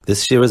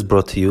This year is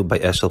brought to you by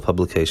Eshel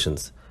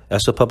Publications.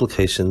 Eshel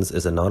Publications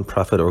is a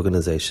non-profit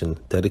organization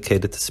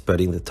dedicated to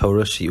spreading the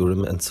Torah,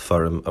 Shiurim, and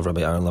Sefarim of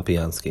Rabbi Aaron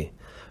Lapiansky.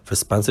 For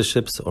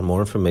sponsorships or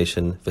more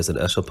information, visit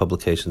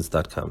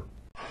eshelpublications.com.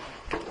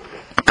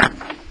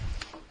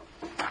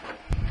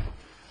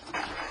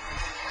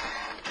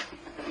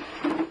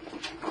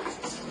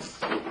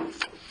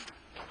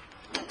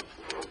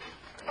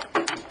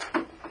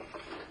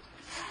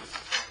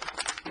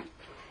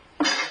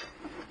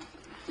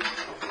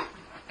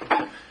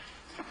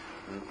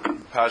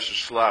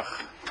 Shelach,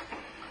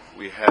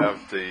 we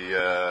have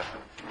the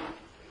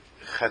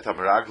Chet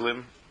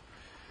HaMeraglim.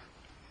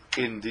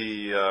 In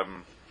the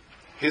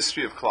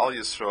history of Klal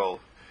Yisrael,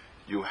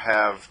 you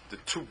have the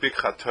two big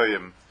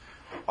Chatoim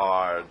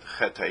are the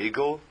Chet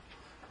HaEgel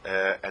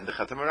and the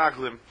Chet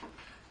HaMeraglim.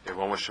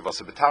 One was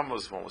Shavasa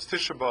B'Tammuz, one was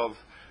Tisha B'Av.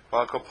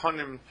 B'al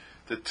Kopanim,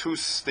 the two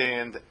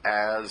stand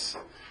as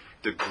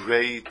the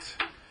great,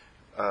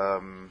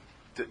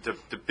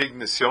 the big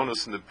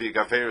Nisyonos and the big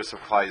Averis of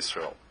Klal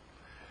Yisrael.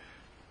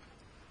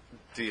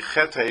 The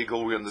Chet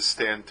HaEgel we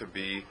understand to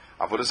be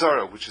Avodah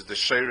Zarah, which is the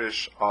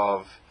sheirish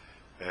of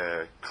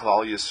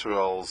Klal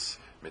Yisrael's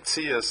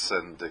Metzias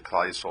and the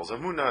Klal Yisrael's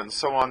Amunah and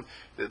so on.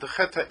 The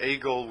Chet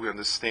HaEgel we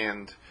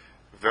understand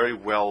very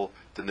well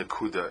the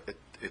Nekuda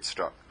it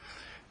struck.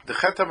 The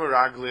Chet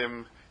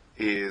HaMeraglim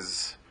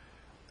it's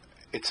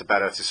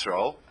about Eretz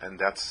Yisrael, and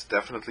that's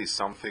definitely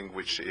something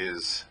which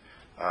is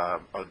a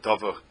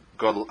Dover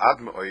Godel Ad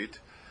Me'od.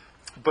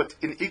 But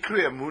in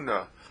Ikri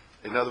Amunah,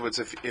 in other words,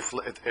 if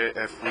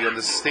we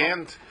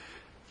understand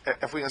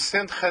Chet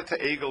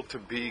HaEgel to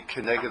be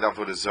Keneged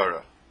Avodah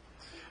Zarah,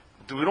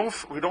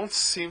 we don't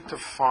seem to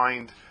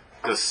find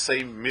the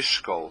same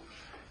mishkal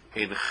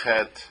in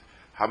Chet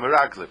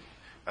HaMeraglim.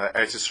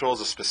 Eretz Yisrael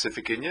is a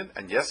specific inyan,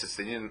 and yes, it's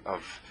the inyan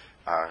of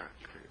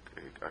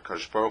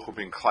Akadosh Baruch Hu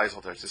being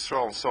Klaisel to Eretz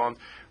Yisrael and so on.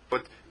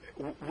 But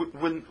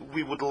when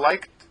we would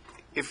like,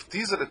 if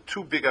these are the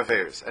two big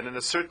affairs, and in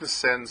a certain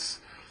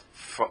sense,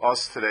 for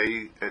us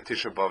today,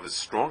 Tisha B'Av is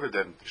stronger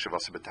than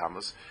Shavasa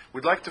B'Tammuz.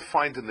 We'd like to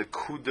find a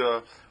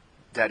Nekuda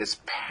that is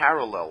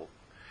parallel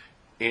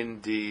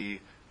in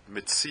the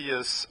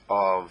Metzias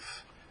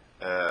of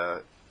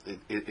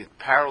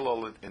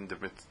parallel in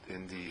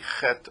the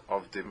Chet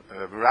of the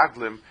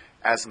Meraglim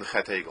as in the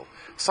Chet HaEgel.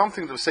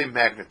 Something of the same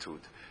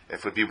magnitude. If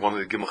it would be one of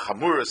the Gimel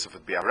Chamuras, if it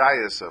would be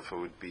Arayas, if it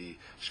would be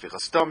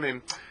Shvichas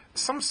Damim,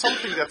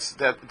 something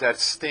that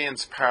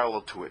stands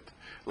parallel to it.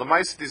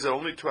 L'maisa, these are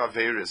only two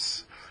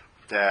Averis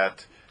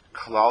that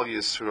Klal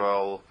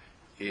Yisrael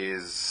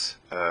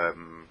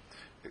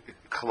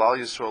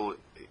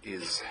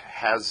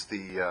has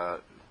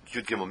the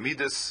Yud Gimel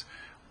Midas,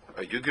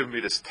 Yud Gimel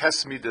Midas,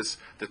 Tes Midas,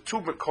 the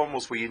two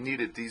Mekomos where you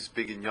needed these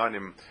big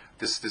inyanim,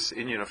 this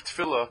inyan of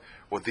Tefillah,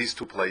 or these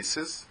two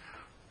places.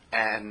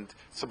 And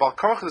so Bal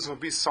Korach, there's going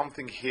to be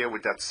something here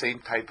with that same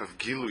type of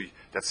Gilui,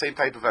 that same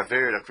type of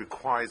Aver that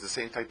requires the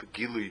same type of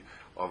Gilui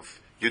of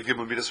Yud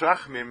Gimel Midas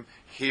Rachmim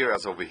here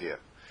as over here.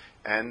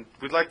 And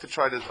we'd like to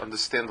try to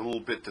understand a little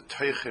bit the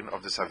teichin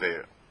of this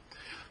Aveira.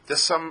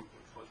 There's some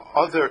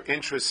other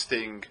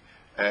interesting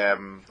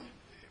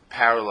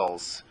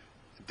parallels,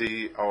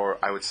 or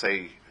I would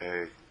say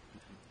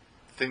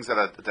things that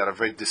are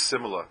very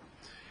dissimilar.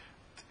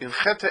 In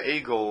Chet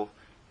HaEgel,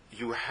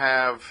 you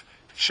have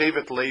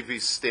Shevet Levi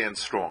stand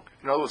strong.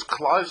 In other words,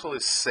 Klal Yisrael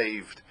is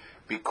saved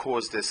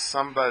because there's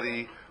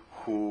somebody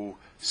who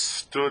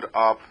stood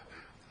up,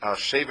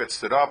 Shevet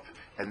stood up,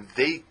 and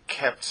they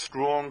kept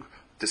strong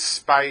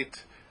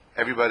despite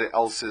everybody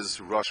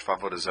else's rush for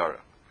Avodah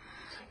Zarah.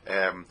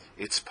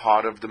 It's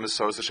part of the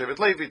Mesoros of Shevet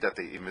Levi that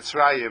they in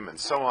Mitzrayim and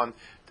so on.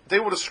 They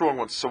were the strong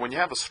ones. So when you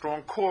have a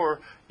strong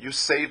core, you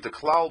save the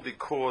Klal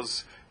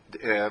because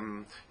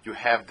you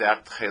have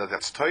that Chelak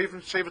that's Toiv,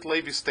 and Shevet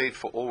Levi stayed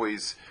for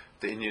always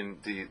the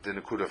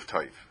Nekuda of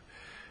Toiv.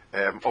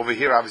 Over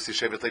here, obviously,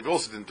 Shevet Levi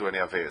also didn't do any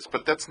Averes,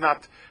 but those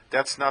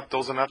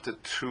are not the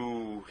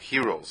two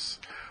heroes.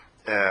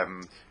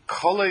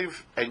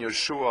 Kalev and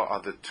Yeshua are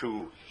the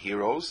two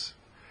heroes,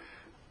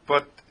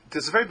 but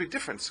there's a very big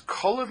difference.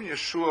 Kalev and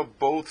Yeshua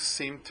both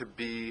seem to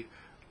be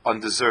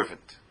undeserving.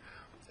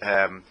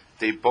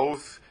 They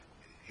both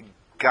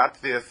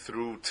got there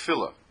through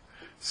tefillah.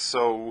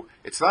 So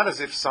it's not as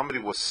if somebody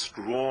was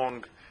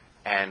strong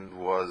and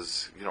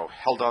was,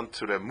 held on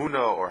to the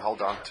Emunah or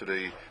held on to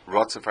the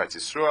Rotz of Eretz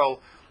Yisrael.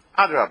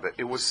 Adrabah,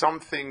 it was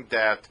something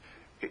that,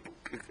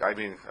 I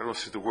don't know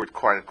if the word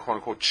quote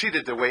unquote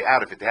cheated their way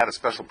out of it. They had a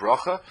special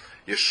bracha.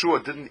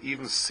 Yeshua didn't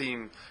even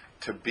seem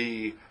to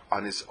be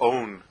on his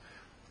own.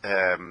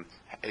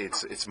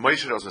 It's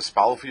Moshe that was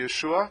mispalel for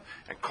Yeshua,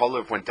 and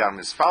Kalev went down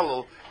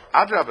mispalel.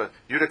 Adrabah,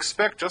 you'd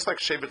expect, just like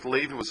Shevet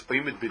Levi was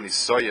Oimid bin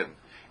Isoyan,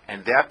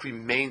 and that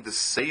remained the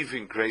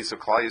saving grace of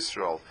Klal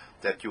Yisrael,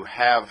 that you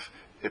have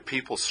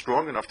people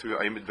strong enough to be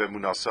Oimid ben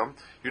Munasam.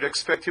 You'd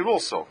expect here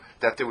also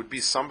that there would be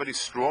somebody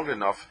strong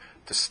enough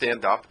to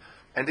stand up.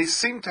 And they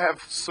seem to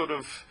have sort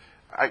of,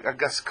 I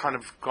guess, kind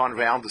of gone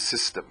around the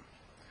system.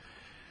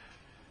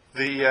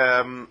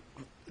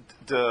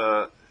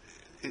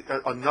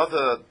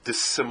 another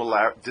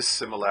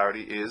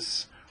dissimilarity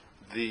is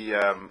the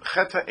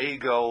Chet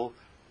Egel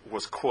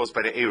was caused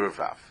by the Erev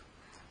Rav.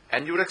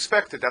 And you would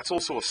expect it. That's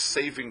also a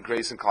saving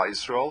grace in Klal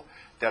Yisrael,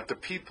 that the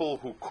people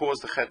who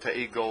caused the Chet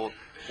HaEgel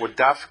were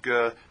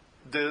dafka.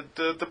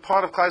 The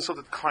part of Klal Yisrael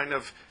that kind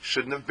of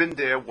shouldn't have been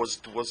there was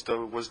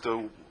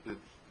the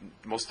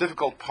most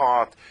difficult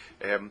part.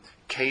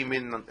 Came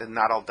in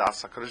not al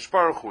das HaKadosh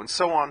Baruch Hu and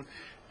so on.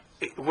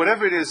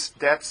 Whatever it is,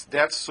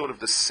 that's sort of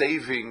the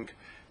saving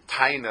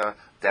taina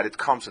that it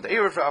comes to the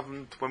Erev Rav.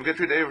 When we get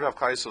to the Erev Rav,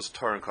 Klal Yisrael's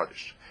Torah and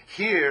Kodesh.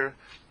 Here,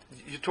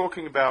 you're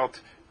talking about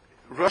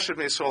Rosh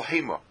Yisrael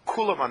Hema.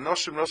 Kulam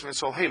Anoshim Rosh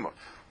Yisrael Hema.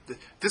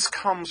 This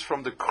comes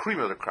from the cream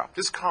of the crop.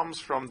 This comes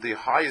from the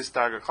highest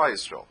Daga Klal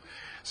Yisrael.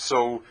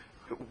 So,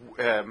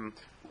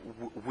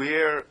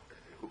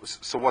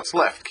 so what's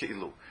left,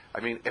 Ki'ilu? I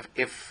mean,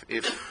 if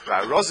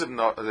Rozim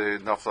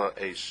Nafla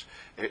Eish,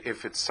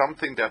 if it's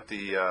something that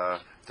the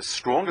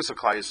strongest of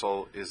Klal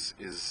Yisrael is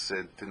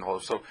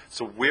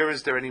so where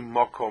is there any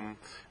mokom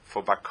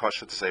for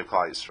Bakasha to save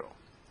Klal Yisrael?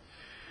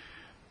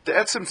 The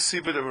Etzem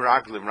Tzibur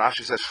Meraglim,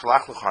 Rashi says,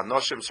 Shelach L'cha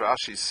Anoshim, so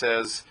Rashi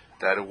says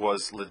that it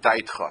was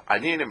L'daitcha.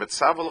 Aninim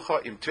Etzav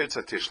Im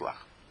Tirtza Tishlach.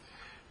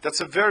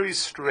 That's a very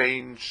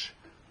strange,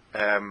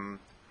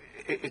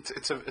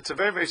 it's a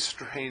very, very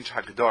strange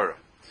Hagdara.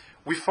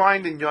 We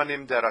find in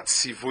Yonim that are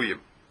Tzivuyim,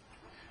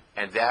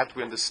 and that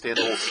we understand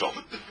also.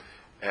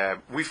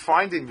 We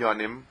find in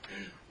Yonim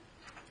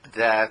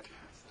that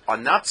are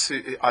not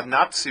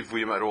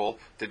Tzivuyim at all,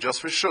 they're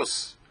just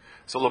Rishus.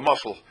 So,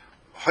 L'mashal,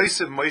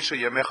 Hoisev Moshe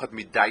Yomechad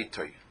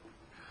Midaitoi.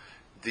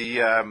 The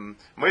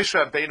Moshe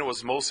Rabbeinu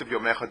was Moshe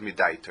Yomechad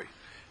Midaitoi.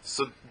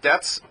 So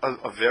that's a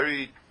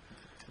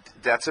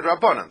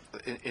Rabbanan.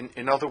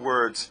 In other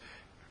words,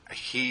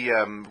 he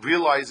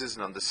realizes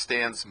and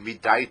understands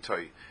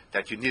Midaitoi,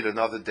 that you need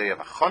another day of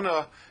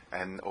Achana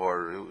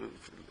or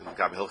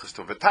Gabi Hilchas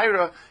to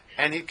V'Taira,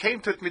 and he came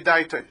to it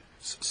Midaitoi.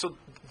 So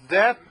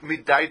that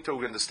Midaitoi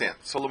we understand.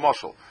 So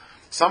L'mashal,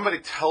 somebody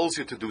tells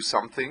you to do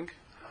something,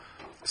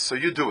 so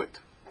you do it.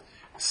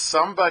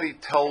 Somebody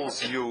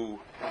tells you,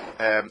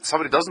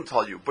 somebody doesn't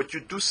tell you, but you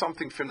do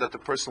something for him that the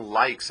person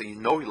likes and you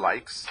know he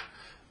likes,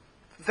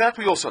 that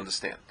we also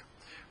understand.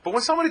 But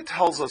when somebody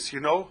tells us,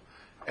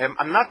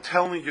 I'm not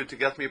telling you to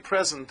get me a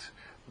present,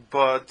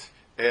 but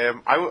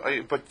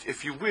but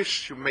if you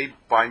wish, you may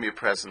buy me a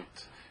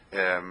present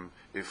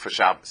for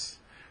Shabbos.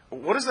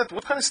 What is that?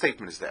 What kind of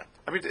statement is that?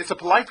 I mean, it's a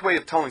polite way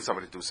of telling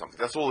somebody to do something.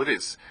 That's all it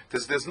is.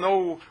 There's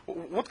no.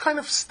 What kind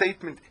of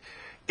statement?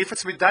 If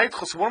it's midayit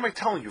chos, what am I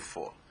telling you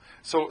for?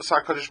 So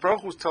HaKadosh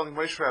Baruch Hu was telling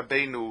Moshe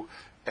Rabbeinu,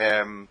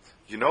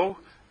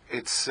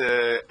 it's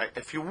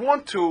if you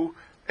want to,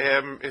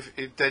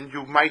 then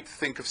you might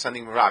think of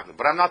sending Meraglim,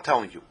 but I'm not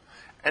telling you,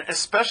 and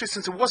especially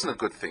since it wasn't a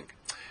good thing.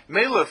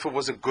 Mela, if it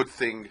was a good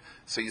thing,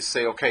 so you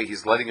say, okay,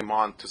 he's letting him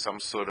on to some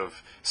sort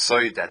of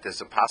soy that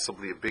there's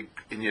possibly a big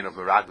Indian of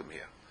Meraglim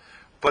here.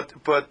 But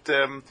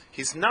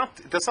he's not.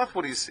 That's not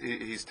what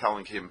he's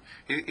telling him.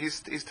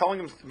 He's telling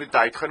him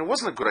midayit, and it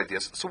wasn't a good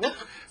idea. So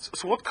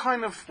what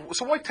kind of?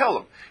 So why tell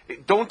him?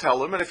 Don't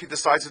tell him, and if he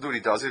decides to do it, he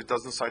does it. If he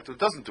doesn't decide to, he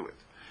doesn't do it.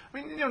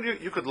 I mean,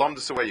 you could lump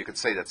this away. You could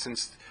say that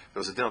since there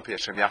was a din of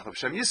Hashem Yachdav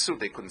Hashem Yisur,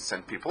 they couldn't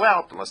send people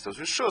out unless there was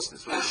Rishus.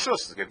 This was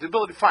Rishus. They gave the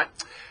ability. Fine.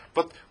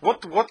 But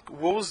what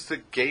was the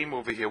game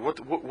over here?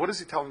 What is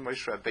he telling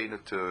Moshe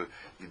Rabbeinu to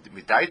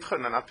midayit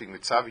and not being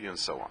mitzavi and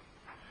so on?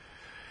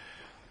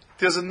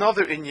 There's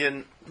another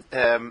Inyan.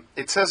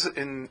 It says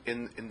in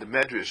the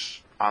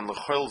Medrash on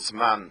L'chol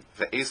Zman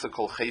ve'esa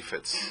kol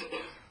chayfetz.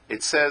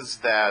 It says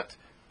that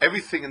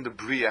everything in the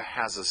Bria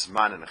has a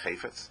Zman and a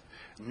chayfetz.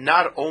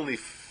 Not only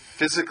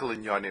physical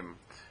inyanim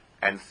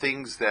and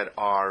things that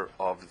are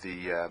of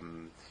the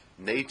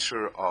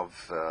nature of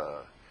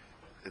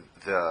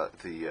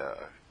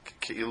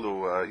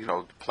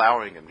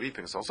plowing and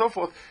reaping and so on and so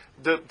forth.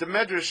 The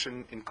Medrash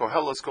in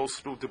Koheles goes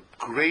through the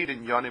great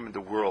inyanim in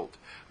the world,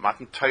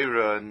 Matan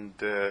Torah and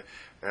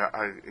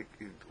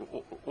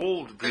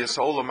all the Brias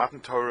Olam, Matan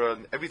Torah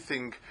and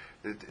everything,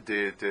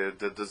 the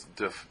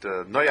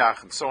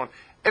Noach and so on.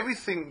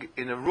 Everything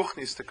in a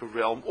ruchnistic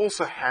realm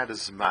also had a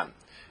zman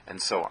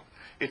and so on.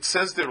 It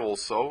says there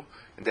also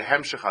in the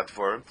Hemshech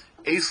Advar,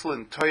 Eisel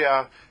and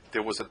Toya,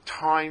 there was a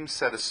time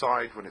set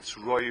aside when it's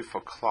roy for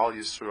Klal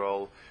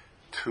Yisrael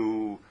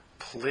to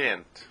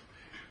plant,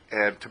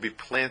 to be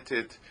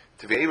planted,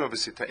 to be ema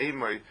b'sita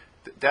emoi.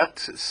 That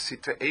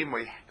sita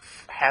emoi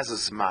has a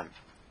zman,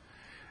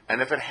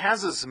 and if it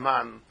has a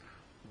zman,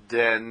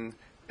 then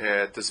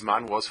the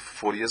zman was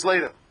 40 years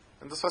later.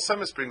 And the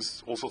Sasemis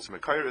brings all sorts of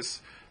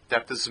mekayris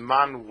that the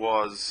zman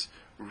was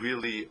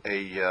really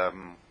a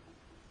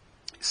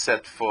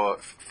set for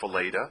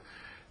later.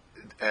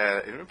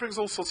 It brings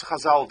all sorts of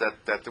chazal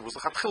that there was a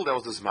chatchil, that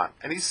was the zman,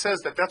 and he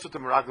says that that's what the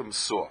Meraglim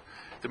saw.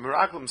 The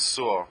Meraglim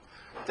saw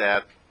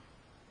that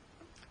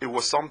it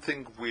was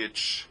something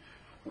which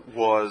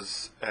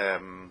was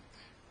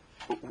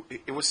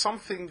it was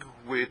something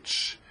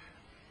which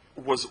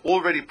was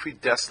already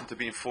predestined to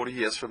be in 40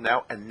 years from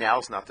now, and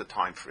now's not the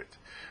time for it.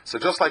 So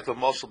just like the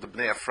Moshe, the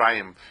Bnei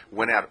Ephraim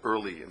went out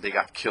early and they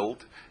got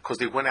killed because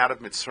they went out of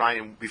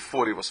Mitzrayim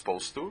before they were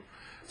supposed to.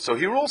 So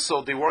here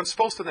also they weren't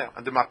supposed to now,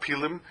 and the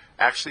Mapilim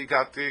actually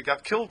got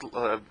killed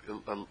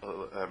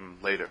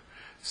later.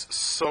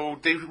 So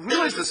they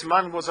realized this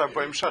man was our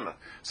Barim Shana.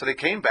 So they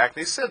came back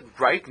and they said,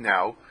 right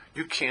now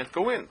you can't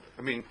go in.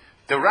 I mean,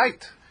 they're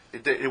right.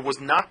 It was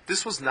not.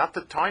 This was not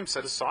the time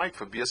set aside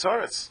for Bias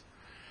Haaretz.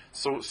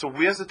 So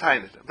where's the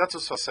time? That's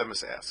what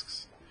Sasemis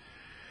asks.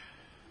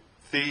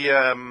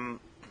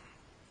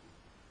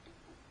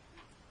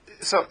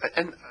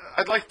 And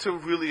I'd like to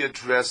really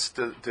address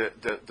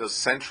the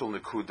central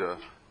Nakuda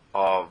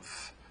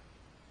of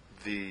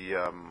the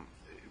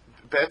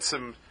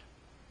Betzim.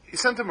 He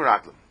sent them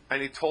Meraglim,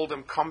 and he told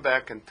them, come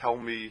back and tell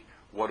me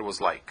what it was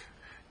like.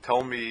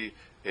 Tell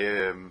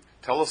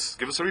us,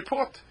 give us a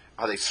report.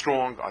 Are they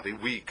strong? Are they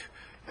weak?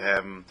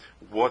 Do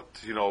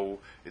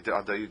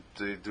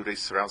they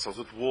surround themselves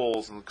with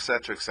walls, and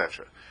etc.,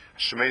 etc.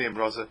 Shemini and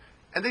Braza,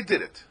 and they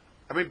did it.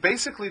 I mean,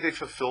 basically they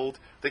fulfilled.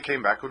 They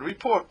came back with a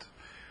report.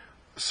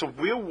 So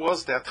where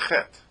was that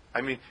chet?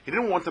 I mean, he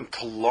didn't want them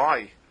to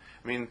lie.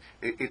 I mean,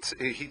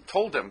 he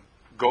told them,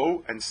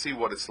 go and see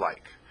what it's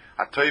like.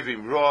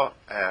 Atoivim ra,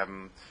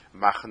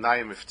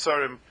 machanayim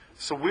iftzarim.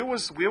 So where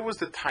was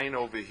the tain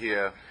over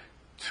here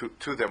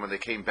to them when they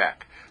came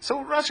back?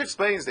 So Rashi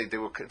explains they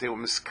were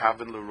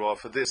miskaven l'ra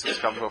for this,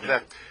 miskaven for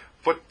that.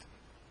 But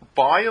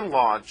by and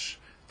large,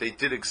 they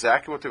did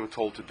exactly what they were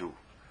told to do.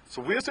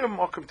 So where's their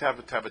makom to have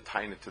a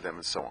tain to them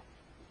and so on?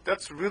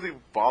 That's really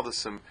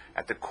bothersome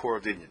at the core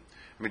of the Indian.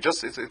 I mean,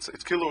 just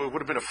it's kilo. It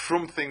would have been a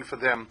frum thing for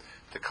them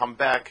to come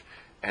back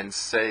and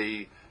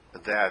say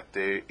that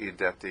they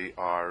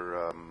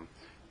are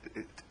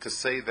to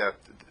say that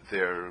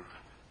they're.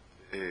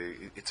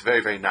 It's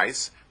very, very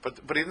nice, but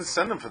he didn't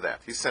send them for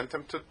that. He sent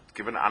them to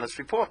give an honest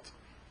report.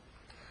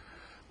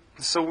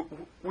 So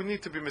we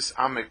need to be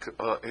misamik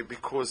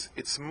because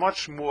it's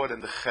much more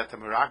than the Chet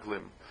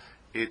HaMeraglim.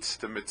 It's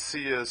the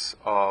Metzias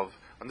of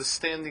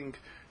understanding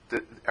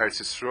the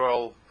Eretz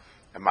Yisrael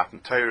and Matan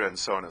Torah and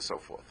so on and so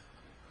forth.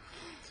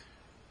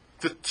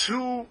 The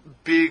two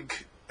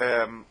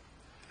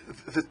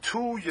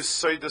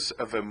Yesodus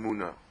of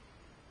Emunah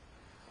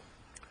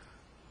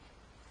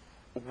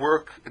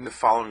work in the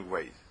following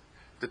way.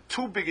 The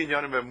two big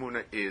inyanim of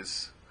Emunah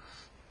is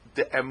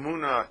the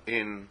Emunah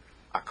in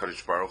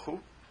HaKadosh Baruch Hu.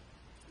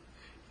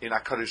 In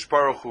HaKadosh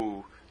Baruch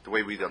Hu, the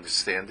way we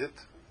understand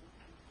it,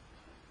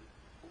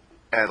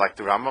 and like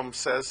the Rambam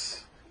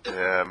says,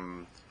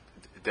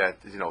 that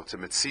it's a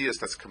Metzias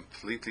that's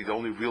completely the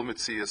only real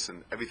Metzias,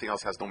 and everything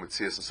else has no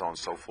Metzias, and so on and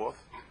so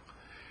forth.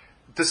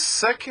 The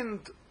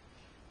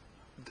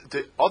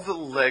other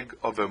leg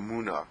of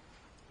Emunah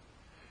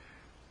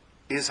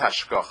is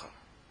Hashgacha.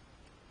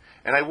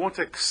 And I want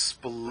to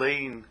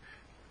explain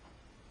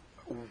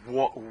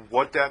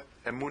what that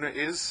Emunah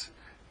is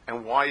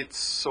and why it's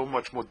so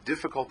much more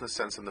difficult in a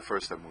sense than the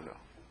first Emunah.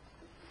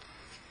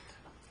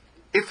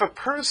 If a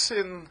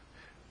person,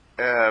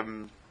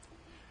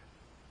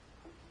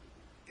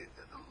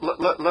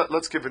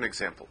 let's give an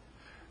example.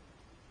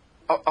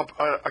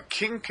 A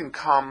king can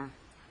come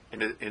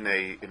in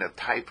a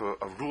type of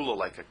a ruler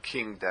like a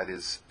king that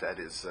is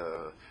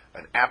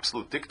an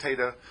absolute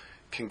dictator,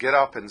 can get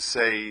up and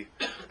say,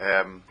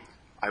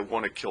 I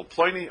want to kill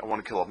Pliny, I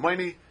want to kill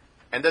Almighty,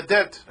 and they're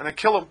dead, and I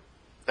kill them.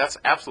 That's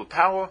absolute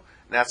power,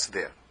 and that's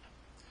there.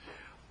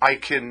 I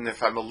can,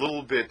 if I'm a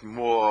little bit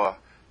more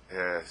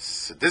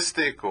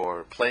sadistic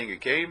or playing a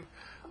game,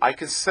 I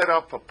can set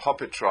up a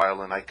puppet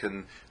trial, and I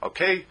can,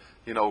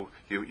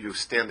 you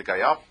stand the guy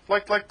up,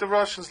 like the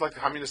Russians, like the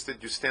communists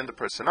did, you stand the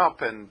person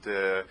up, and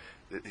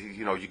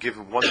you give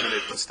him 1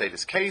 minute to state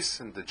his case,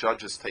 and the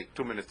judges take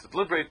 2 minutes to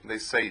deliberate, and they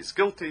say he's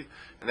guilty,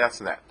 and that's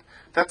that.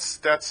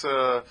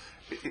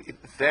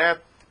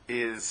 That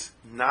is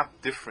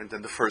not different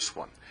than the first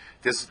one.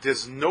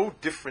 There's no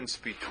difference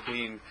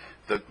between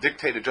the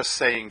dictator just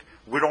saying,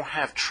 we don't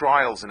have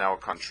trials in our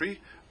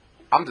country,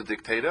 I'm the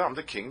dictator, I'm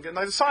the king, and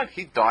I decide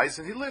he dies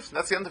and he lives, and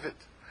that's the end of it.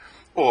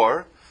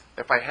 Or,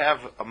 if I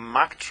have a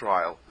mock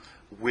trial,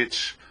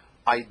 which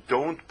I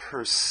don't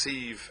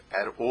perceive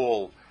at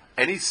all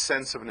any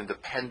sense of an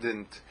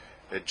independent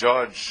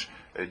judge,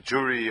 a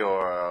jury,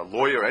 or a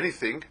lawyer, or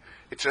anything,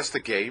 it's just a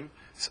game.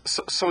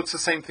 So it's the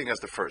same thing as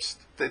the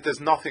first.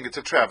 There's nothing, it's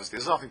a travesty,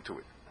 there's nothing to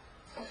it.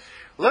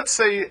 Let's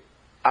say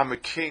I'm a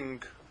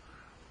king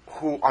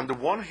who, on the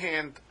one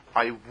hand,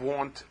 I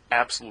want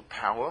absolute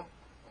power.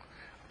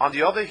 On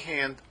the other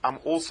hand, I'm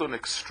also an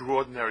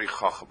extraordinary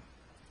chacham.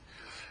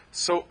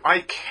 So I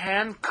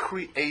can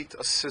create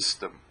a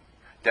system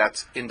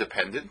that's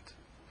independent.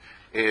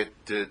 The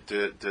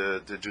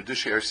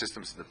judiciary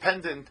system is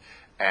independent,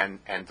 and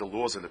the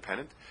law is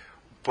independent.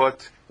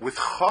 But with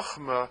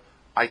chachma,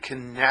 I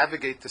can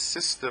navigate the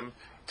system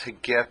to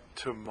get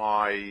to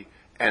my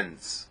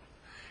ends.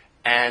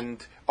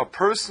 And a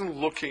person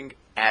looking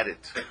at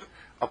it,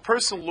 a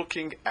person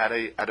looking at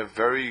a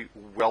very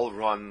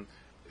well-run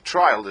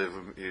trial,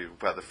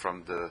 whether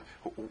from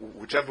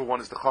whichever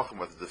one is the chacham,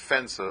 whether the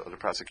defense or the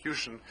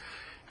prosecution,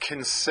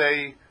 can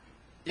say,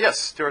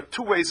 yes, there are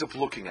two ways of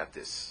looking at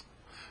this.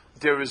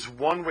 There is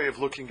one way of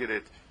looking at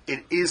it.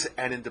 It is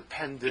an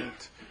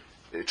independent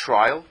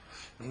trial.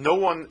 No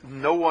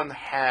one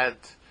had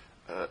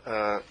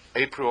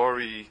a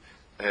priori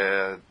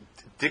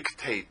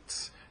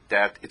dictates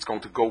that it's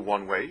going to go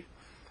one way,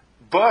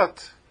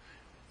 but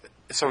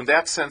so in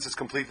that sense, it's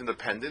completely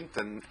independent,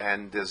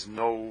 and there's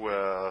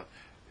no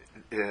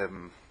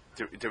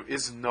there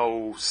is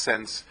no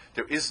sense,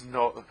 there is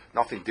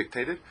nothing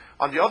dictated.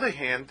 On the other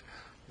hand,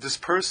 this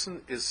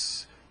person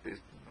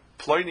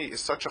Pliny is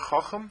such a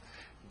chacham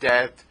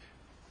that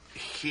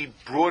he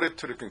brought it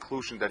to the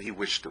conclusion that he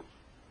wished to.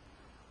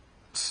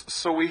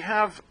 So we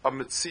have a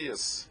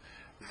metzias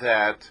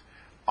that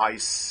I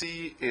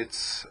see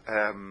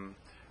on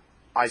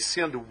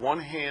the one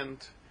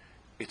hand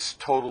its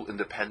total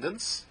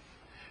independence,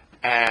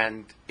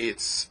 and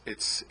it's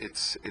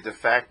the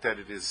fact that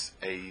it is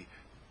a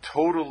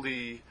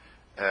totally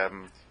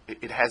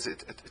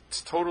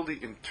it's totally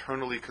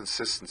internally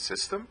consistent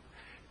system,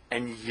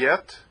 and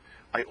yet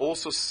I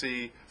also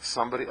see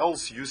somebody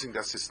else using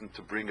that system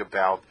to bring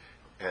about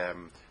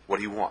what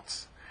he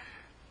wants.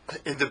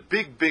 In the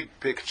big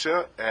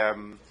picture,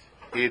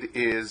 it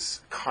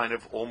is kind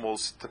of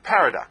almost a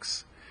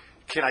paradox.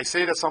 Can I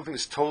say that something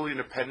is totally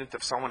independent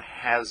if someone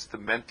has the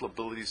mental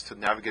abilities to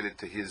navigate it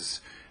to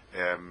his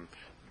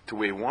to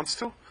where he wants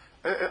to?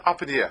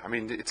 Up in the air. I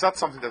mean, it's not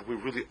something that we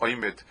really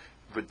oimid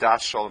with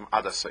das shalom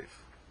adasef.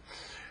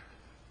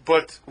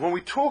 But when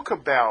we talk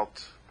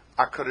about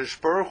HaKadosh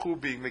Baruch Hu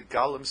being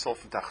megal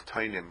himself in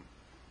tachtonim,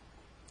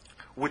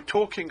 we're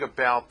talking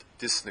about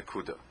this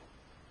nekuda.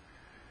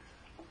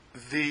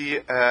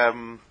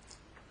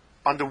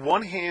 On the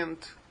one hand,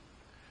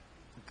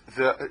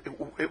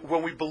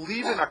 when we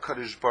believe in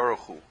HaKadosh Baruch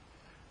Hu,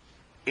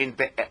 in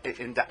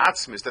the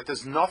atzmis, that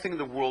there's nothing in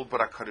the world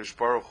but HaKadosh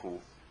Baruch Hu,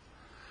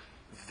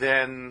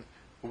 then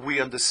we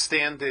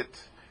understand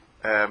it,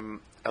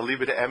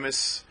 aliba de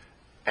emes,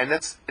 and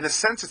that's, in a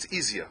sense, it's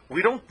easier.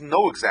 We don't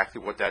know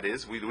exactly what that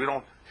is.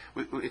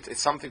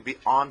 It's something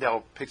beyond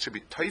our picture,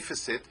 be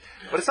teifes it,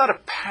 but it's not a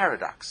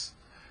paradox.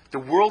 The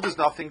world is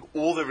nothing.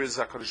 All there is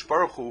HaKadosh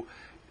Baruch Hu.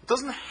 It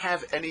doesn't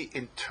have any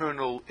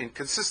internal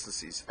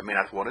inconsistencies. I may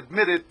not want to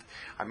admit it.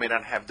 I may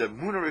not have the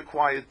emunah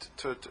required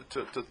to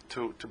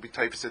be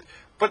teifes it,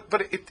 but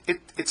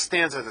it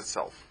stands as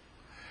itself.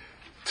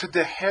 To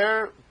the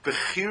hair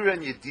bechira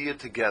and yediyah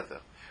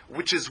together,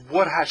 which is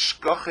what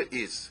hashgacha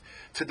is.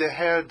 To the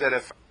hair that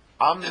if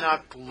I'm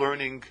not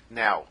learning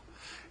now,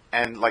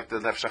 and like the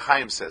Nefesh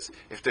HaChaim says,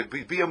 if there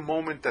would be a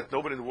moment that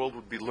nobody in the world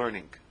would be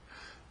learning,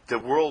 the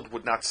world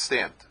would not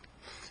stand.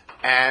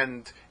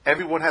 And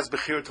everyone has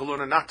bechira to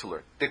learn or not to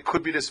learn. There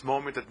could be this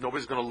moment that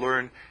nobody's going to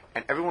learn,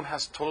 and everyone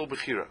has total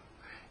bechira.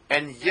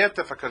 And yet,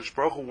 if HaKadosh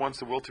Baruch Hu wants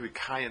the world to be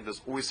kayan,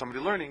 there's always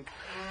somebody learning.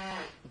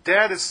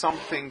 That is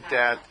something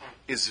that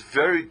is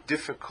very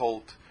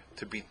difficult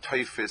to be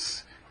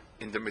teifis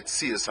in the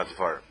metzias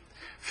advar.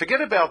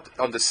 Forget about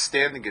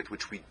understanding it,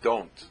 which we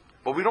don't.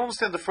 But we don't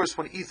understand the first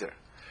one either.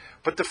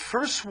 But the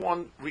first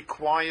one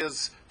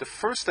the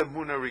first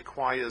emunah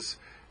requires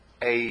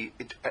a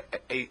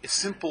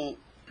simple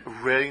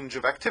range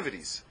of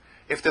activities.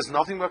 If there's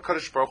nothing but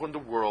Kadosh Baruch Hu in the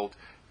world,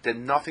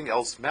 then nothing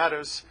else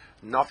matters,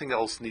 nothing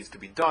else needs to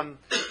be done,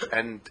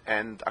 and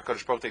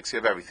HaKadosh Baruch Hu takes care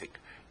of everything.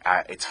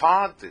 It's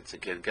hard, it's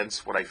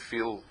against what I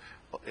feel,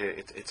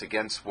 it's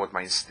against what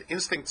my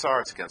instincts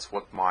are, it's against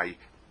what my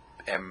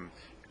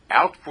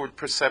outward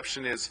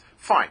perception is,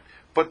 fine.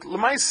 But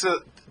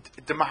L'maisa,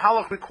 the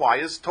Mahalach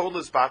requires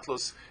total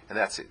isbatlus, and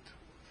that's it.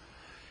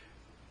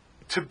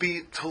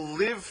 To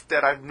live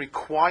that I'm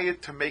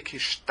required to make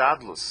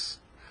hishtadlus,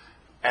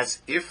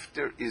 as if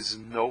there is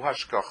no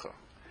hashgacha,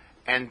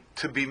 and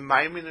to be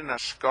maimin in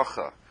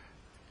hashgacha,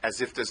 as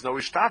if there's no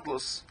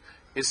hishtadlus,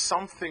 is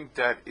something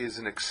that is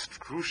an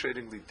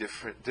excruciatingly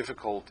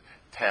difficult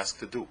task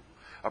to do.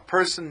 A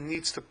person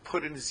needs to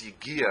put in his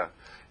yigia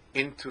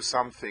into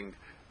something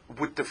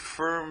with the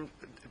firm,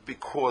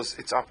 because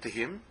it's up to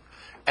him,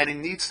 and he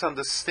needs to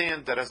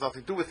understand that it has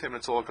nothing to do with him,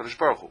 it's all HaKadosh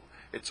Baruch Hu.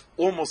 It's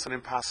almost an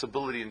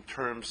impossibility in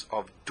terms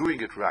of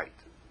doing it right.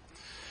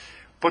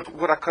 But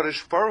what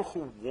HaKadosh Baruch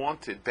Hu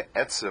wanted,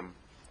 be'etzem,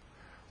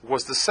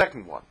 was the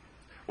second one.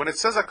 When it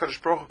says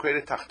HaKadosh Baruch Hu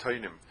created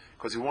tachtonim,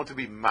 because he wanted to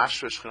be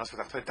mashra shchinas for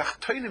tachtonim,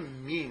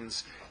 tachtonim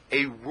means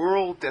a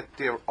world that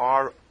there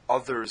are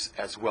others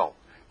as well.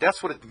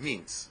 That's what it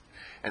means.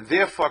 And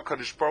therefore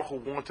HaKadosh Baruch Hu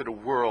wanted a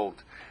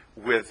world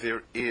where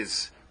there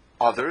is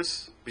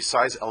others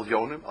besides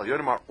Elyonim.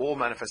 Elyonim are all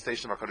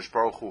manifestations of HaKadosh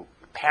Baruch Hu,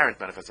 apparent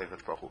manifestation of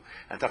HaKadosh Baruch Hu,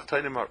 and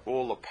Tachtonim are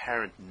all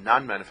apparent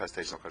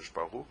non-manifestation of HaKadosh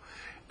Baruch Hu,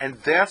 and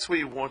that's where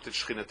he wanted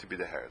Shechina to be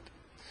the head.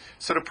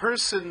 So the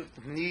person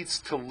needs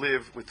to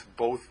live with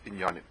both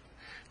inyanim.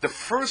 The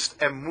first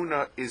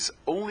emunah is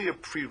only a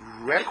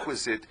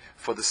prerequisite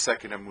for the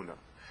second emunah,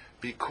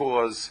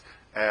 because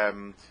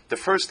the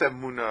first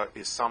emunah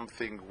is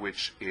something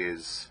which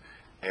is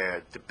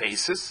the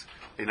basis,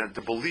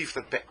 the belief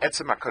that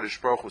Be'etzem HaKadosh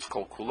Baruch Hu is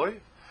called Kuloi.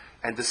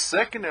 And the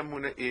second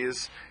emunah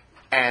is,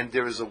 and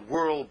there is a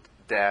world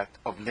that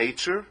of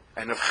nature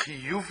and of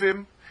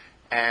chiyuvim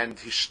and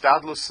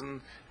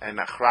hishtadlusen and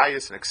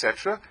achrayas and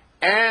etc.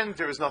 And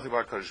there is nothing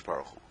but HaKadosh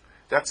Baruch Hu.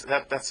 That's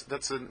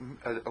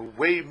a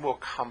way more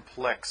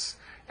complex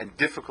and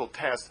difficult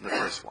task than the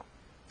first one.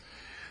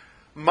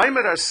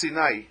 Maimer Har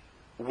Sinai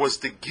was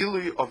the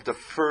gilui of the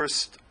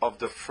first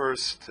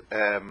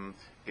Yesod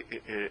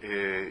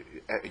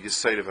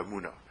of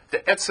Emunah. The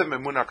Etzem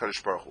Emunah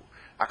HaKadosh Baruch Hu.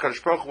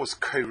 HaKadosh Baruch Hu was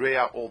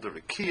Kairea all the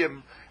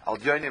Rekiyim, Al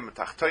Yonim and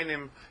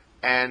Tachtonim,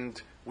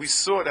 and we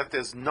saw that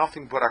there's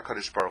nothing but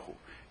HaKadosh Baruch Hu.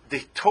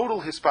 The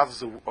total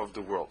hispatus of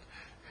the world.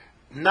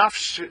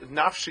 Nafshi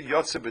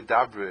Yotze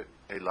Bedabre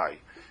Elai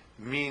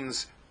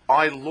means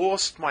I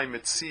lost my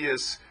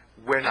Metzias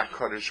when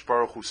HaKadosh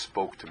Baruch Hu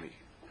spoke to me.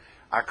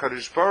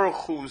 HaKadosh Baruch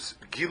Hu's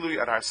Gilui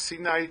at Har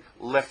Sinai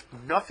left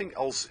nothing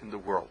else in the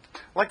world.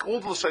 Like all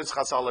the L'Shon's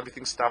Chazal,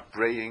 everything stopped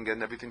braying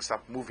and everything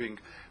stopped moving,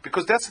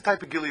 because that's the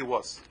type of Gilui it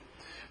was.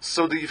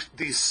 So the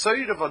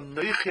Yesod of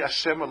Anochi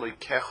Hashem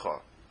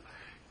Elokecha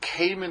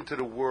came into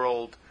the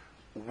world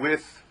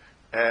with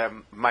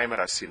Maimer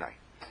Har Sinai.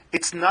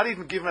 It's not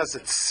even given as a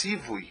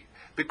tzivui,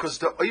 because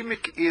the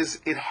oimik is,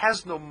 it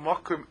has no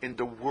makom in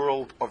the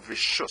world of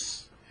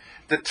Rishus.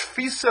 The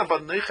tfisa of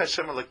Anochi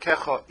Hashem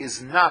Elokecha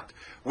is not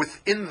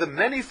within the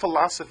many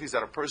philosophies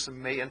that a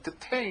person may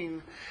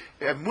entertain.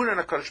 Emunah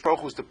and HaKadosh Baruch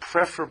Hu is the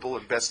preferable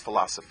and best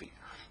philosophy.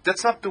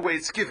 That's not the way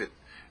it's given.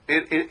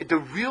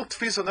 The real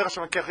tfisa of Anochi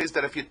Hashem Elokecha is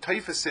that if you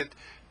teifes it,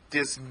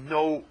 there's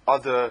no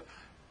other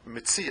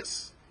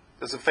mitzias.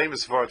 There's a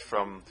famous word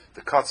from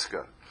the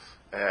Kotzka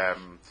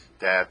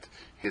that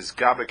his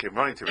Gabba came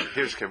running to him,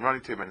 Hirsch came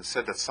running to him and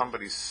said that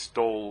somebody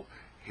stole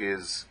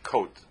his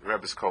coat, the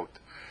Rebbe's coat.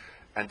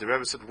 And the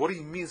Rebbe said, what do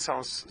you mean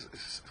someone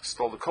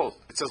stole the coat?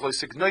 It says, Lo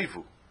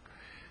Signeivu.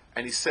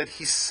 And he said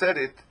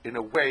it in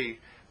a way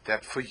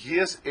that for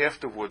years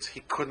afterwards he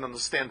couldn't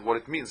understand what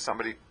it means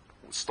somebody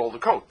stole the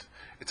coat.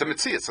 It's a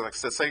mitzvah. It's like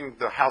saying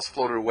the house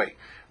floated away.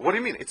 What do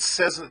you mean? It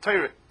says in the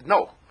Torah.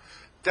 No.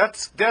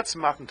 That's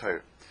Matan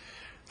Torah.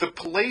 The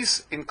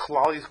place in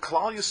Klal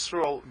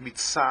Yisrael,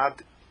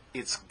 mitzad,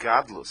 it's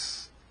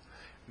godless.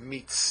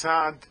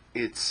 Mitzad,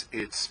 the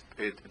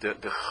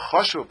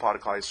chashuv part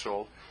of Klal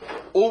Yisrael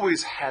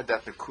always had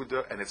that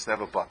nekuda, and it's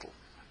never battle.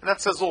 And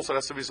that says also,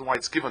 that's the reason why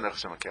it's given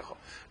Hashem HaKecha.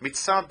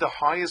 Mitzad, the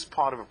highest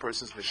part of a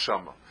person's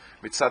neshama,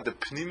 mitzad, the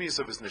pnimis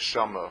of his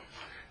neshama,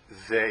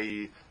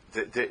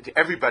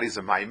 everybody's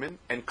a maimin,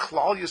 and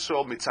Klal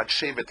Yisrael, mitzad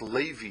Shevet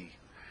Levi,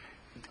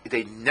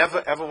 they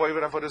never ever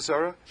wavered Avodah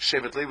Zarah.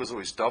 Shevet Levi was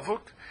always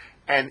davuk.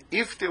 And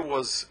if there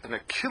was an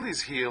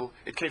Achilles heel,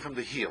 it came from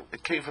the heel.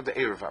 It came from the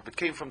Erevav. It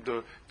came from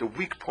the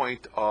weak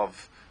point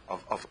of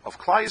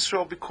Klal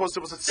Yisrael, because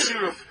there was a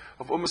tziruf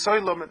of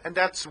Umasaylam, and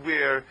that's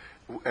where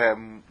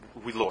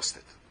we lost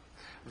it.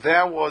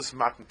 There was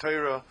Matan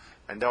Torah,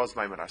 and that was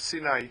Maimer Har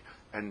Sinai,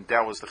 and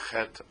that was the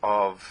chet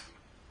of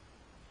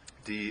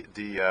the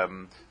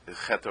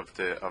chet of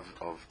the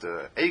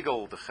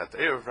Egel, the chet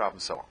Erevav,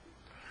 and so on.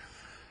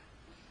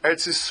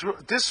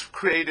 This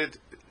created,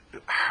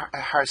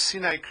 Har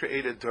Sinai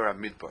created Dora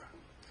Midbar,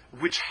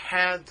 which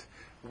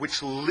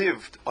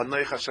lived on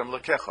Anochi Hashem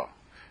Elokecha.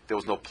 There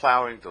was no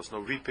plowing, there was no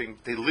reaping.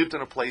 They lived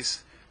in a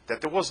place that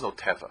there was no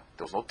teva.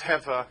 There was no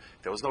teva,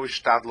 there was no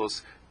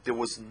ishtadlus. There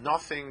was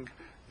nothing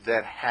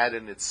that had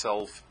in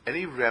itself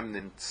any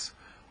remnants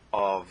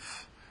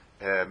of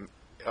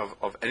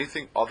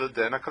anything other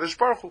than HaKadosh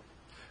Baruch Hu.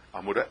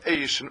 Amura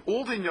Eish, and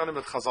all the inyanim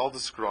that Chazal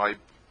describe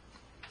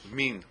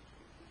mean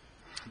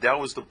that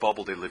was the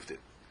bubble they lived in.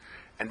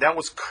 And that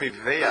was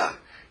Kriveya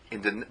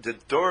in the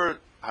Dor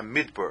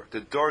HaMidbar, the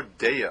Dor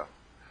Deya,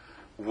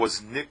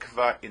 was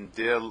Nikva in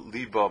their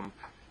Libam,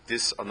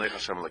 this Anochi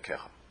Hashem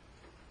Elokecha.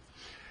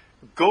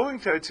 Going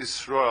to Eretz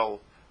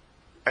Yisrael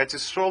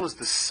is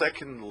the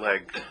second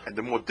leg and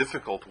the more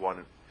difficult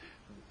one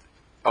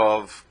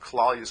of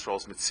Klal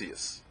Yisrael's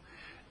Metzias.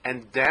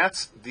 And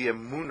that's the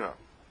Emunah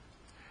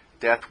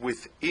that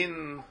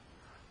within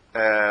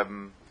the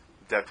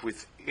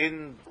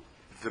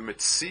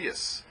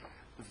Metzias,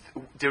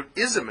 there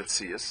is a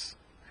Metzias,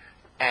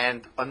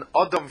 and an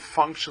Adam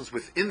functions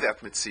within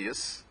that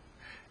Metzias,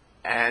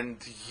 and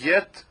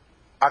yet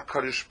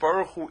HaKadosh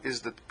Baruch Hu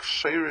is the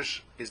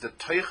Ksherish, is the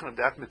Teichen of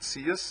that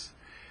Metzias,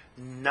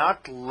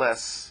 not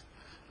less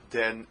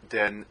than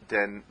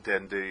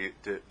Anochi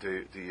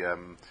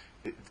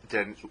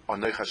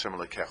Hashem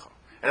Elokecha.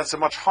 And that's a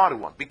much harder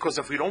one, because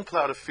if we don't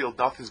plow the field,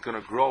 nothing's going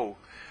to grow.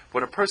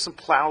 When a person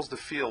plows the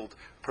field,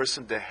 a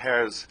person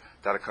deheres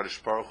that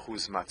HaKadosh Baruch Hu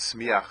is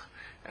matzmiach,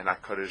 and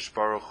HaKadosh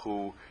Baruch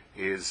Hu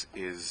is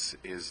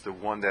the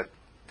one that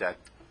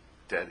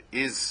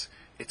is,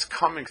 it's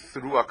coming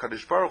through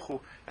HaKadosh Baruch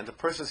Hu, and the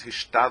person's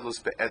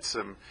hishtadlus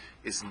be'etzem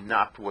is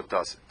not what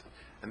does it.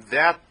 And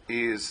that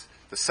is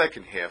the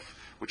second half,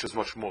 which is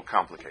much more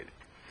complicated.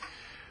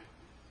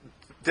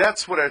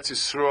 That's what Eretz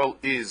Yisrael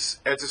is.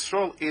 Eretz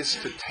Yisrael is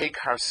to take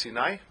Har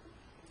Sinai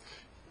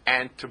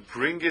and to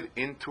bring it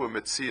into a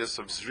metzias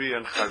of Zriya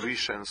and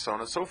Charisha and so on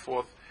and so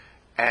forth,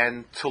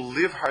 and to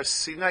live Har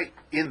Sinai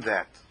in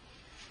that.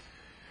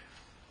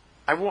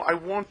 I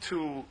want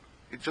to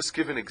just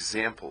give an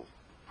example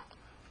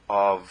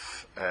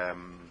of the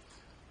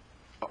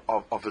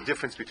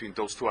difference between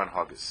those two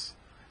anhagas.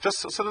 Just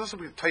so this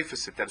will be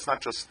taifisit, that it's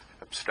not just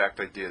abstract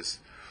ideas.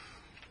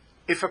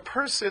 If you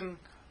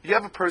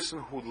have a person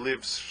who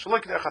lives,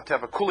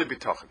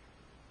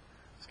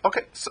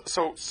 okay,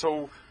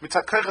 so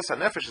mitzat koiches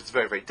hanefesh, it's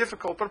very, very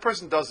difficult, but a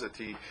person does it.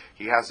 He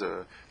has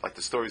like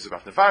the stories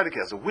about Nevardik, he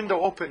has a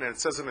window open, and it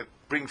says in it,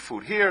 bring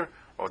food here,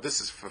 or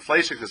this is for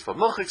fleishik, this is for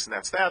milchiks, and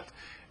that's that.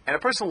 And a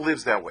person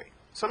lives that way.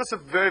 So that's a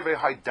very, very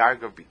high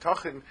darga of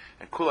bitachin,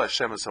 and kula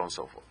Hashem, and so on and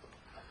so forth.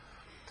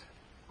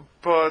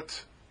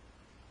 But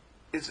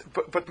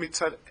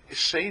mitzad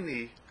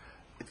sheni,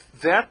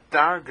 that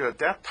darga,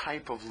 that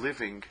type of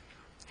living,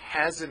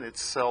 has in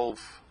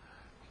itself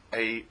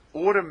a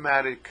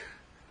automatic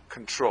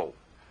control,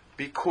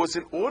 because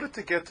in order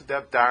to get to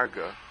that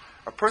darga,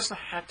 a person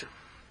had to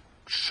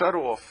shut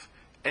off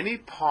any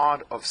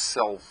part of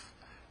self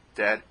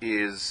that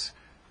is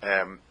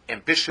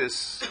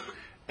ambitious,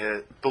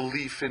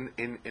 belief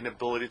in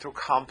ability to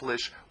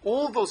accomplish.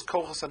 All those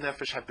kochas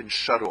hanefesh have been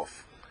shut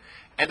off.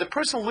 And the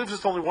person lives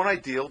with only one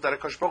ideal, that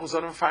HaKadosh Baruch Hu is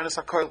going to find us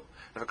a koil.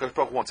 If HaKadosh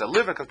Baruch Hu wants I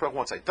live, if HaKadosh Baruch Hu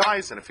wants I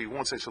dies, and if he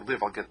wants I should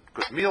live, I'll get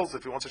good meals.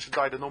 If he wants I should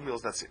die, there are no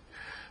meals, that's it.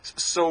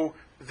 So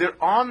there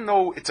are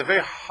no, it's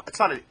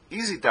not an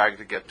easy diag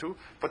to get to,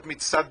 but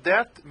mitzad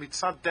that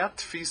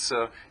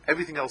tfisa,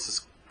 everything else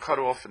is cut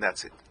off and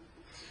that's it.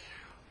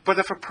 But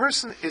if a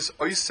person is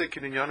oisek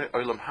in inyane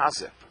olam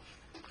hazeh,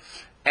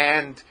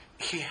 and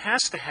he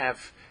has to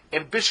have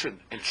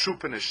ambition and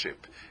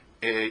entrepreneurship,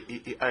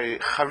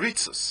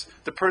 charitzos,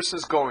 the person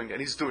is going and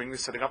he's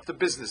setting up the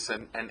business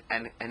and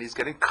he's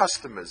getting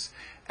customers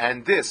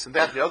and this and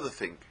that and the other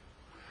thing.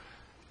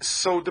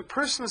 So the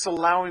person is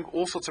allowing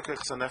all sorts of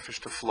kochas hanefesh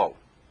to flow,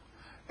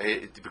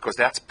 because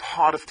that's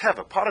part of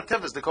teva. Part of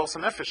teva is the kochas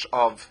hanefesh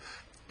of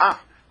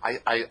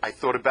I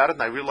thought about it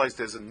and I realized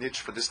there's a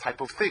niche for this type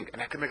of thing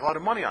and I can make a lot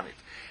of money on it,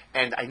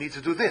 and I need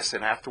to do this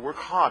and I have to work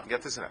hard and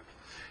get this and that.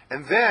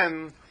 And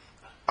then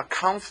a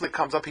conflict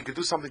comes up. He could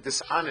do something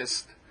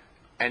dishonest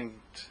and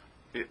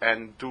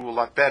do a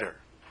lot better.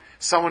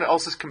 Someone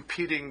else is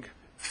competing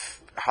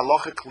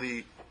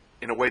halachically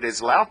in a way that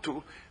is allowed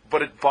to,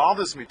 but it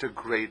bothers me to a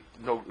great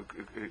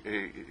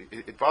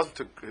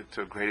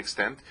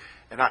extent,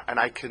 and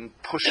I can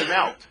push him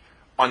out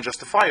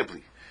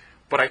unjustifiably,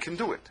 but I can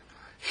do it.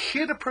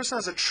 Here, the person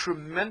has a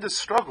tremendous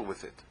struggle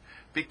with it,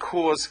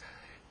 because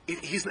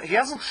he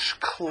hasn't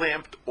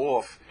clamped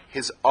off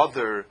his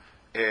other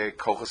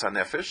kochos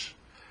hanefesh,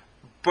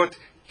 but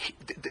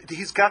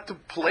he's got to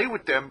play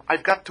with them.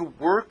 I've got to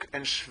work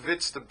and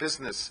schwitz the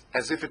business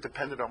as if it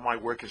depended on my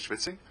work and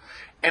schwitzing,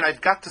 and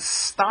I've got to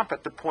stop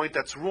at the point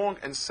that's wrong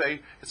and say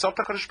it's up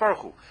to HaKadosh Baruch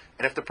Hu.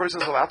 And if the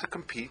person is allowed to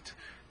compete,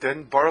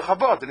 then Baruch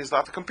Haba, then he's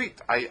allowed to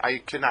compete.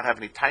 I cannot have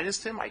any tightness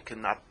to him. I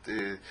cannot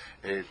do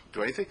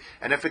anything.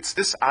 And if it's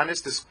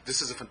dishonest,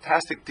 this is a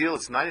fantastic deal.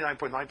 It's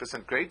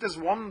 99.9% great. There's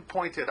one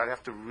point here that I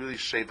have to really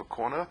shave a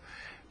corner.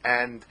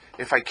 And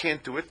if I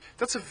can't do it,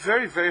 that's a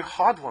very, very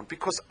hard one,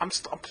 because I'm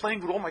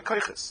playing with all my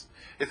koiches.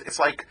 It's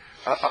like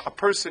a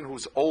person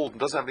who's old and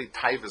doesn't have any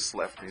taivas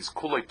left, and he's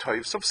kulay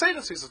taiv. So say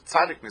this, he's a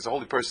tzaddik and he's a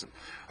holy person.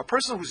 A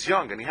person who's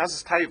young and he has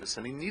his taivas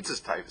and he needs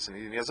his taivas and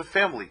he has a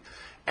family,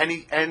 and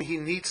he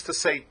needs to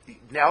say,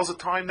 now's the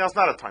time, now's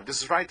not a time.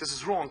 This is right, this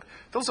is wrong.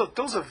 Those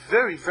are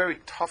very, very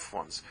tough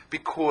ones,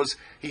 because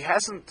he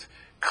hasn't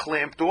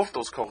clamped off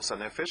those kochos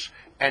hanefesh,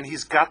 and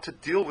he's got to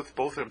deal with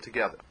both of them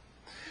together.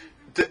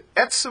 The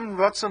etzem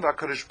ratzon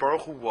v'HaKadosh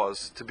Baruch Hu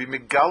was to be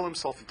megal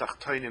himself in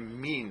tachtonim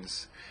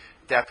means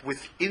that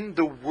within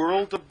the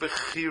world of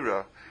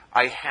Bechira,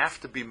 I have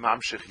to be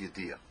mamshech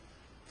yediyah.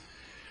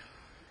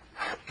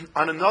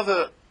 On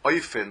another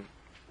oifen,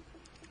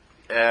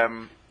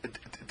 it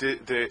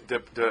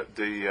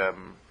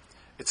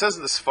says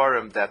in the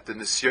Sfarim that the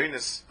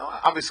nisyonis,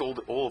 obviously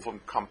all of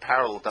them come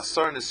parallel. The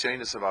asar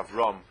nisyonis of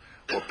Avram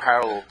were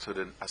parallel to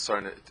the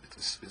asar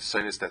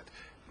nisyonis that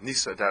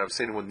I'm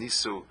saying when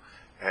Nisu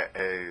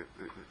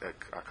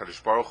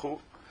HaKadosh Baruch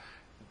Hu,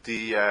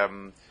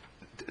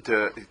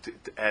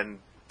 and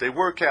they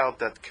work out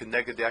that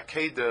Keneged the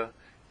Akedah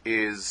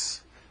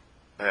is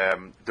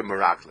the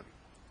Meraglim.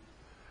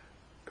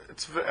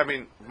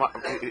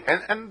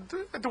 And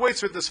the way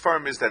it's written this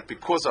firm is that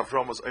because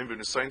Avram was Oim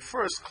B'Nisayin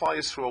first, Klal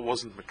Yisrael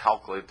wasn't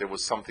calculated. There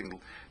was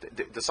something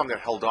that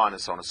held on,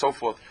 and so on and so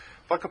forth.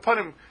 Like upon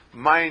him,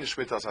 Mayin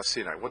Shmitas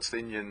HaSinai. What's the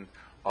Indian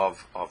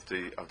of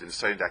the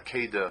Nisayin the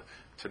Akedah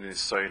to the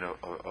Nisayin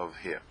of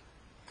here?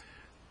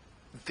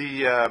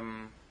 The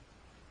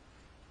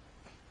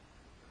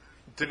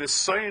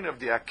Nisayin of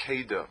the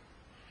Akedah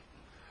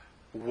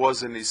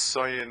was a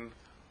Nisayin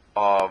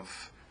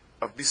of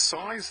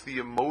besides the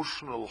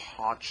emotional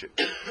hardship,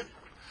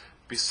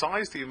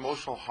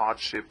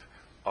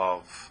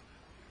 of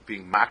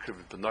being makriv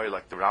b'noi,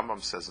 like the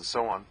Rambam says, and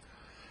so on.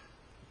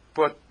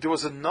 But there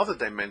was another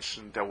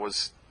dimension that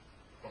was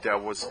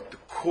that was the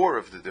core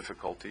of the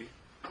difficulty.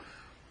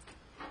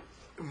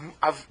 In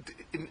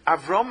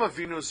Avram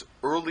Avinu's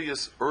early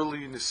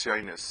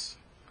nisyonos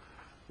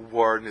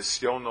were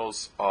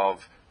nisyonos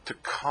of to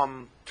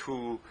come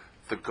to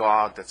the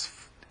God that's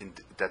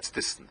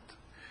distant.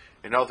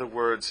 In other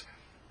words,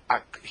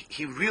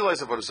 he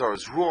realized that Avodah Zarah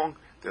is wrong.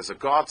 There's a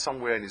God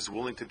somewhere, and he's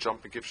willing to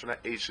jump and give Shana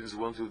H, and he's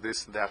willing to do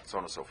this and that, so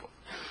on and so forth.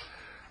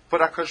 But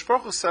HaKadosh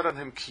Baruch Hu said on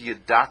him, Ki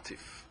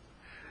yedativ.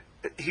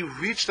 He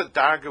reached a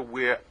darga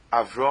where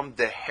Avram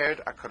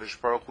dehered HaKadosh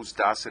Baruch Hu's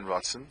das and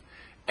ratzon,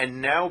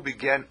 and now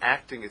began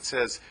acting. It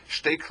says,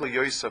 Shtei Kli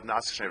Yosef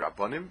Nasa Shnei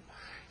Rabbanim.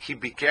 He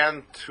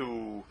began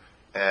to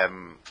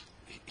give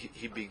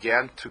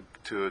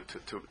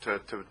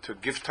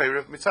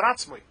Torah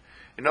mitzaratzmoi.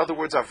 In other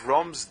words,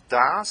 Avram's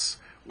das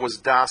was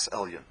das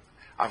elyon.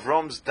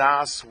 Avram's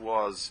das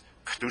was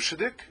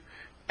kedushadik,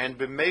 and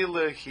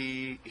b'meila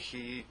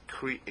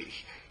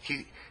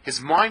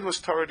his mind was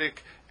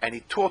Torahic, and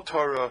he taught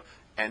Torah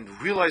and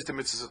realized the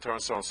mitzvahs of Torah,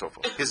 and so on and so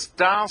forth. His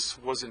das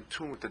was in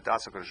tune with the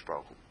das of HaKadosh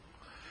Baruch Hu.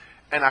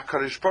 And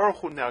HaKadosh Baruch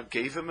Hu now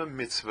gave him a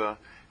mitzvah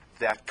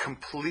that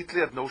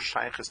completely had no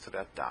shaykhs to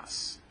that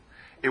das.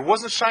 It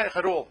wasn't shaykh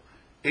at all.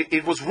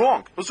 It was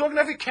wrong. It was wrong in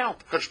every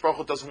count. HaKadosh Baruch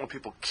Hu doesn't want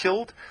people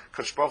killed.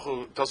 HaKadosh Baruch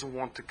Hu doesn't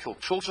want to kill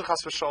children,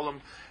 chas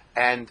v'shalom.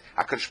 And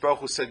HaKadosh Baruch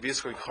Hu said,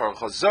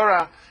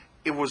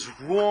 it was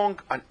wrong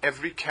on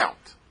every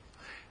count.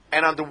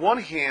 And on the one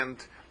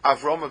hand,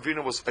 Avraham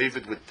Avinu was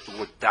avid with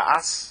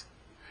das.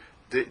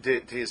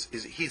 His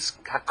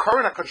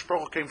Hakaron HaKadosh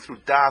Baruch Hu came through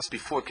das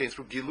before it came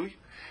through Gilui.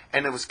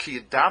 And it was Ki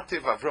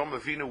Yedativ. Avraham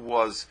Avinu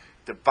was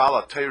the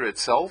Bala Torah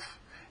itself.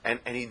 And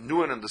he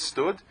knew and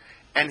understood.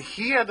 And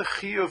he had the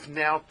chiyuv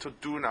now to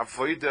do an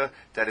avodah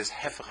that is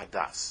hefech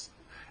hadas.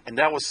 And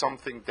that was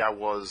something that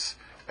was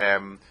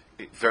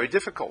very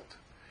difficult.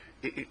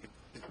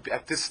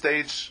 At this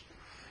stage,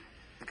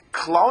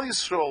 Klal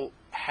Yisrael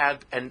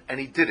had, and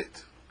he did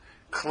it.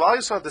 Klal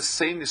Yisrael had the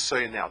same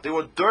nisayon now. They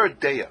were dur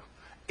deya.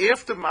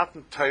 After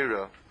Matan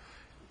Torah,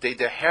 they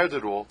heard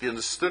it all, they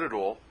understood it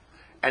all,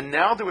 and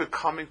now they were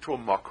coming to a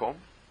makom.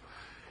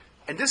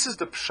 And this is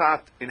the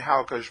pshat in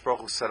how HaKadosh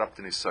Baruch Hu set up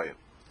the nisayon.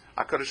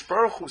 HaKadosh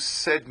Baruch Hu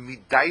said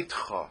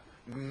midaitcha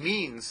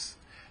means,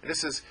 and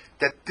this is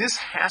that this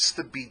has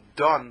to be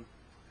done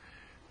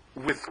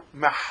with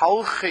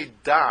mehalchei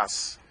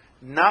das,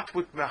 not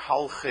with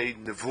mehalchei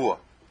nevuah.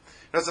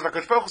 Now, so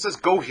HaKadosh Baruch Hu says,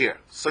 go here.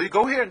 So you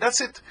go here, and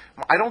that's it.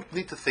 I don't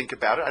need to think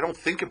about it. I don't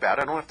think about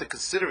it. I don't have to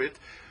consider it.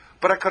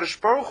 But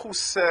HaKadosh Baruch Hu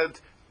said,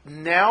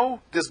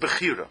 now there's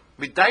Bechira.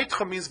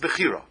 Midaitcha means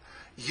Bechira.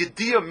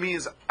 Yediyah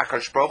means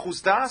HaKadosh Baruch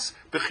Hu's das.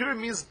 Bechira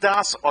means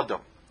das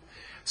Adam.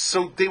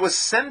 So they were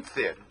sent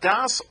there.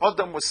 Das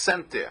Adam was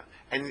sent there.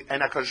 And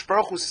HaKadosh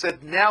Baruch Hu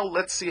said, now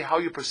let's see how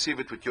you perceive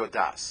it with your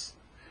das.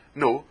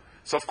 No.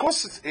 So of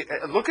course,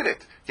 look at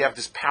it. You have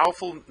this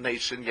powerful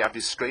nation, you have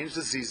these strange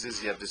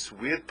diseases, you have these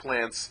weird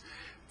plants.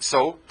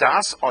 So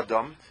Das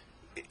Adam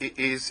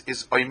is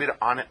Oymir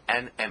An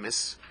and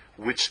Emes,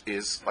 which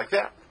is like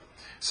that.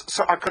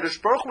 So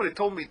HaKadosh Baruch Hu, when he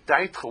told me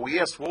Daitcha, we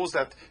asked, what was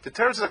that? The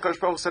terms of HaKadosh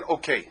Baruch Hu said,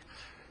 okay,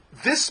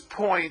 this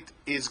point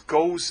is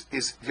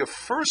your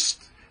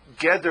first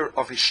gather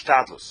of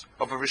Ishtadlus,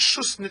 of a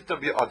Rishus Nitna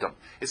Adam.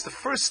 It's the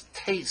first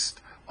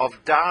taste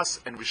of Das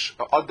and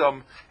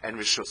Adam and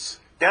Rishus.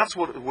 That's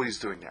what he's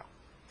doing now.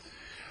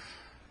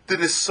 The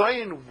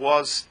Nisayon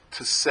was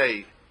to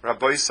say,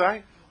 Rabbi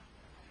Isai,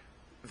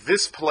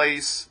 this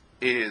place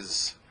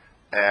is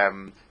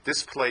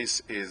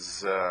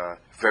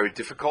very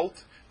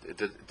difficult.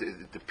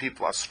 The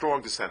people are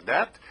strong, this and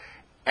that.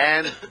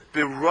 And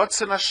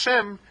B'Ratzon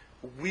Hashem,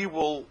 we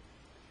will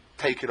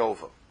take it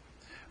over.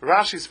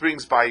 Rashi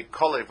brings by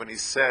Kolev when he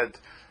said,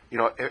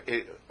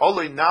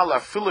 Olei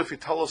Nala, if he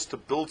tell us to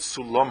build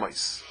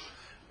Sulamais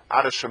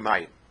out of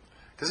Shemayim.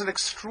 There's an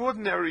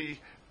extraordinary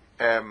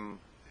knech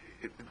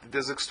in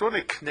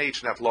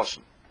that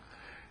lashon.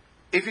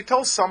 If you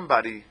tell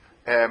somebody,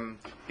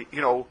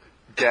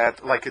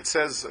 that, like it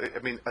says,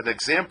 an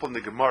example in the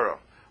Gemara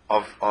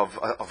of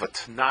a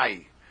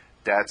Tanai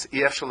that's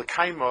Ef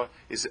Shalakaima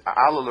is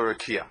Alal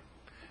Rakia.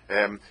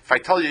 If I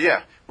tell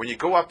you, when you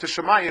go up to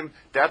Shemayim,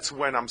 that's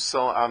when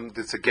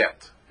it's a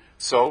get.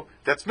 So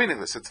that's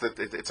meaningless. It's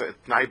a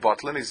Tanai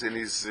Botlin. He's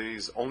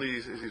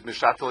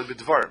Mishatel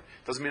B'Dvarim.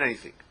 Doesn't mean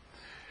anything.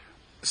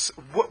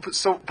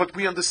 But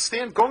we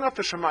understand going up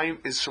to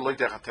Shemayim is Shaloi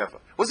Derech HaTeva.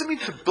 What does it mean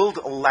to build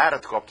a ladder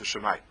to go up to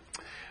Shemayim?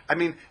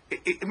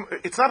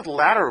 It's not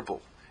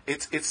ladderable.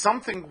 It's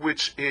something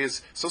which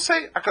is, so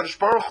say HaKadosh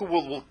Baruch Hu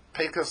will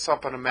take us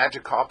up on a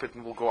magic carpet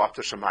and we'll go up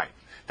to Shemayim.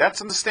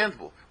 That's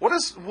understandable.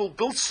 We'll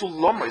build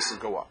Sulamais and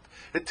go up.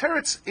 The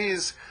teretz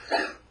is,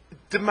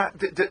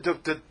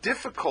 the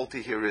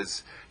difficulty here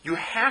is, you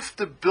have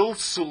to build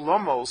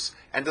Sulamos,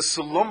 and the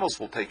Sulamos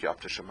will take you up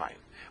to Shemayim.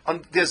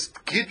 There's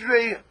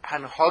Gidrei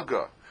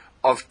Hanhaga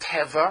of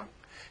Teva,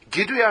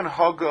 Gidrei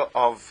Hanhaga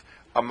of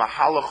a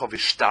Mahalach of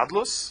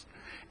Ishtadlus,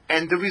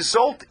 and the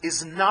result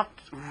is not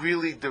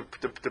really the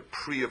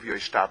pre of your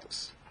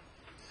Ishtadlus.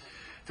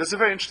 There's a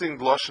very interesting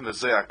blush in the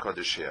Zohar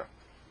Kodesh here.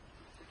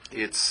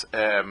 it's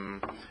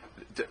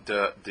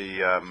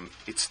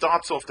it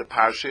starts off the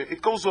parasha.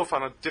 It goes off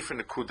on a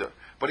different akuda,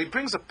 but he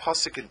brings a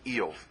pasuk in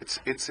Eov.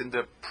 It's in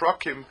the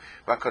prokim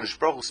where Kadosh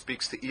Baruch Hu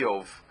speaks to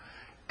Eov,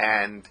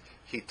 and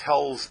he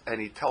tells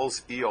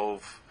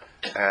Eov.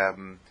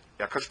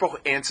 Kadosh Baruch Hu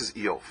answers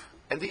Eov,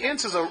 and the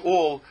answers are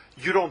all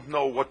you don't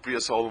know what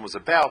Brias Olam was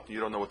about, you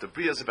don't know what the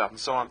Bria is about, and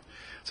so on.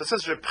 So it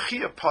says Reb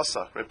Chia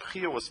Pasach. Reb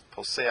Chia was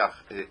poseach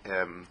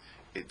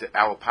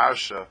our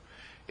parasha.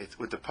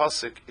 With the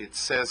pasuk, it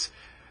says,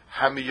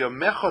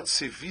 "Hamiyamechot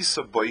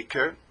sivisa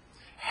boiker."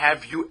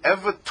 Have you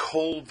ever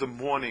told the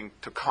morning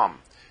to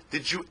come?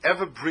 Did you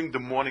ever bring the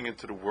morning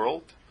into the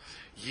world?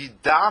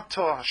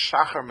 Yidato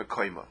hashachar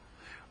mekoima.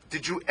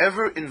 Did you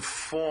ever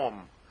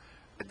inform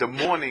the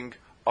morning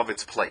of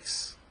its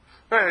place?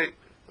 Very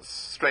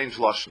strange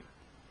lashon.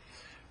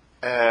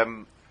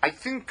 I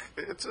think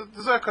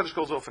the Zohar Kodesh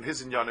goes off in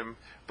his inyanim,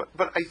 but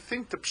I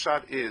think the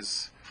pshat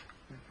is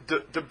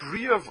the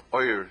bria of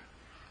oir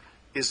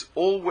is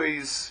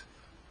always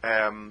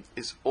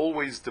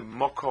the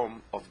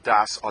makom of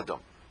das adam.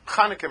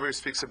 Chanukah very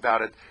speaks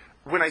about it.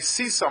 When I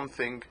see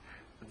something,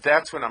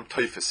 that's when I'm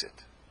teifes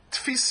it.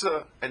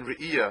 Tfisa and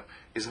re'iyah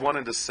is one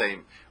and the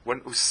same.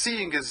 When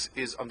seeing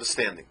is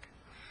understanding.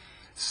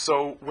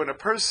 So when a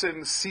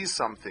person sees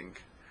something,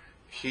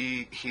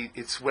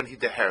 it's when he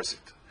deheres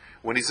it.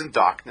 When he's in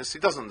darkness, he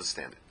doesn't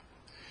understand it.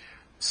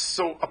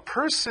 So a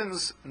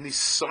person's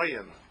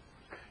nisayan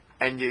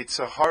and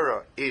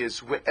Yetzirah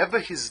is wherever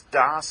his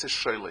das is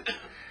sholet.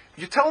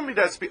 You tell me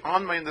that's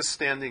beyond my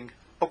understanding,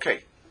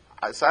 okay,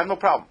 I have no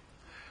problem.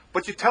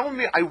 But you tell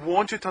me I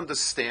want you to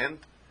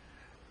understand,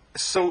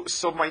 so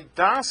my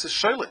das is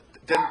sholet.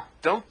 Then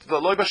don't the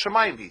loy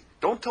b'shamayim be.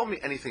 Don't tell me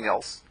anything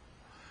else.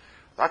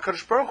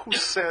 HaKadosh Baruch Hu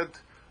said,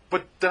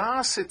 but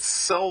das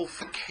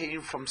itself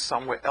came from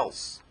somewhere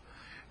else.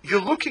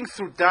 You're looking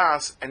through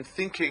das and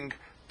thinking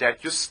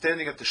that you're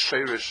standing at the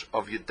sheirish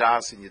of your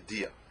das and your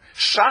dia.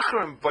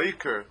 Shachar and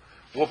Boiker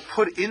were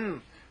put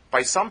in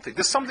by something.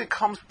 There's something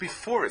comes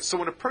before it. So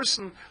when a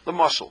person, the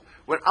mashal,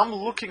 when I'm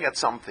looking at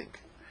something,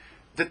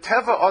 the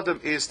teva adam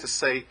is to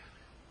say,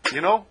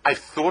 I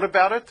thought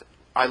about it,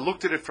 I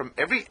looked at it from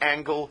every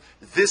angle,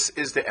 this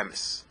is the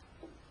emes.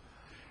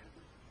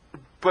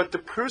 But the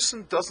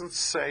person doesn't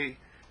say,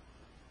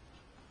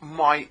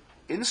 my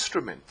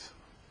instrument,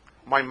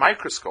 my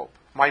microscope,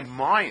 my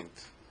mind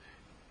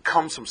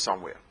comes from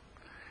somewhere.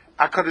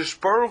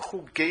 HaKadosh Baruch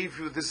Hu gave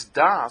you this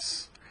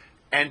das,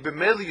 and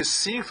b'meli you're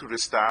seeing through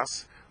this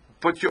das,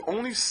 but you're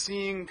only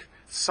seeing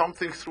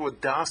something through a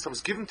das that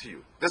was given to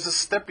you. There's a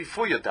step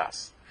before your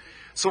das.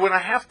 So when I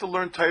have to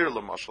learn Torah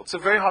l'mashal, it's a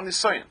very hard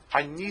nisayon.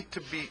 I need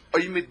to be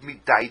oimid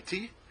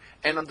midaiti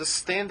and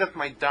understand that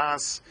my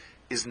das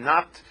is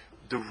not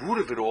the root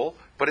of it all,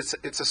 but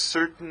it's a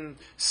certain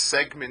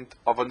segment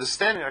of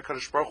understanding that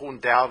HaKadosh Baruch Hu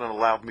endowed and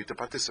allowed me to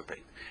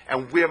participate.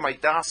 And where my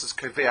das is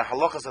kaveh,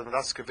 halachas and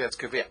das kaveh, it's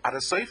kaveh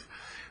adasayf,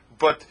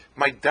 but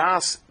my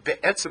das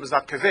be'etzim is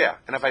not kaveh.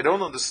 And if I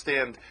don't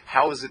understand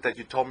how is it that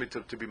you told me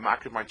to be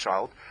marked my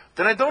child,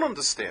 then I don't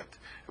understand.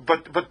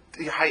 But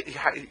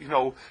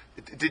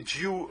did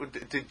you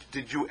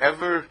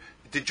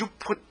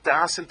put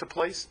das into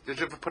place? Did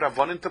you ever put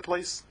avon into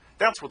place?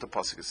 That's what the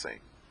pasuk is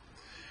saying.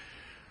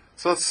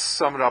 So let's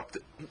sum it up.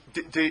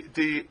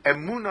 The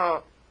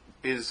emunah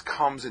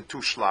comes in two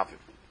shlavim.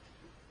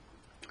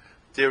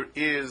 There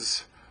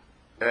is,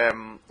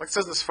 like it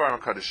says in the Sfarim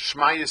HaKadosh,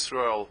 Shema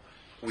Yisrael,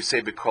 we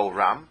say B'Kol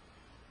Ram,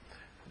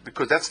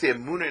 because that's the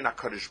emunah in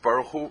HaKadosh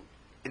Baruch Hu,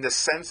 in the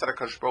sense that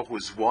HaKadosh Baruch Hu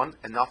is one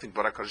and nothing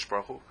but HaKadosh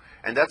Baruch Hu,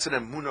 and that's an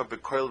emunah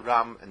B'Kol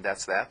Ram, and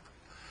that's that.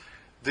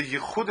 The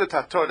Yechudat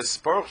HaTorah, the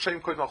Baruch Shem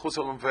Koid Malchus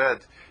Olam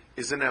V'ed,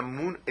 is an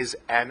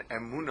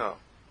emunah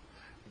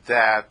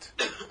that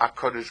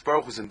HaKadosh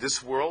Baruch Hu is in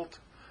this world,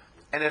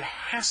 and it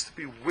has to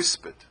be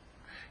whispered.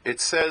 It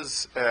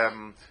says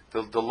the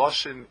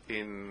lashon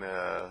in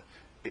the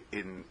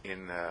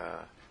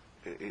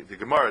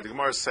Gemara. The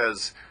Gemara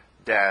says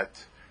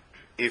that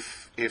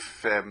if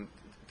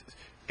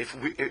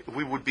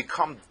we would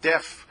become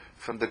deaf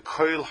from the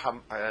koil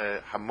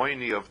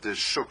hamoini of the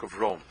Shuk of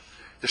Rome.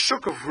 The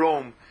Shuk of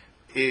Rome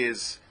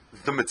is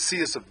the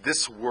Metzias of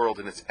this world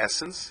in its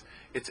essence.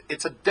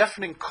 It's a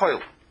deafening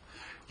koil.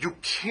 You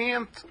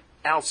can't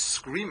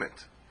out-scream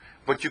it,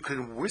 but you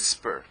can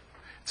whisper.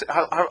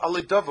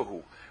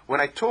 When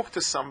I talk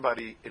to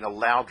somebody in a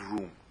loud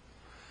room,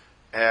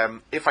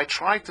 if I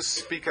try to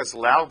speak as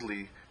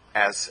loudly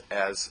as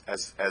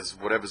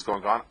whatever's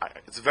going on,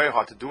 it's very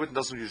hard to do it and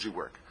doesn't usually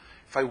work.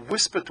 If I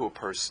whisper to a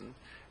person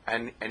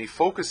and he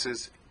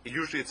focuses,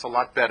 usually it's a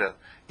lot better.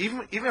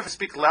 Even if I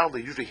speak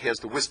loudly, he usually hears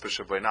the whisper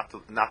shaboy, not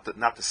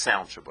the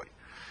sound shaboy.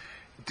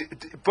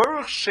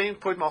 Baruch Shem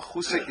Pod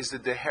Malchusa is the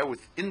deher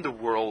within the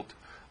world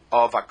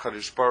of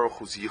HaKadosh Baruch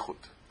Hu's yichud,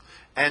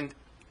 and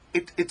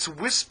its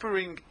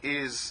whispering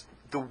is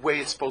the way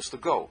it's supposed to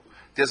go.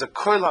 There's a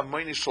koil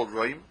hamoini shel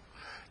roim,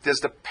 there's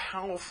the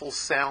powerful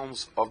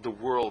sounds of the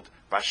world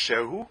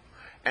basherhu,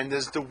 and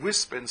there's the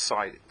whisper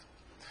inside it.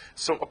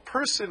 So a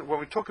person, when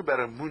we talk about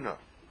emunah,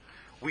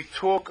 we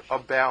talk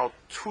about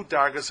two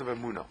dargas of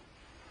emunah.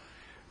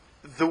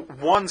 The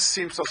one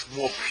seems to us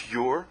more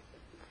pure.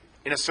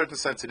 In a certain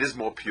sense, it is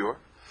more pure.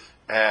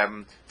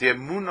 The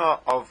emunah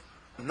of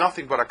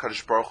nothing but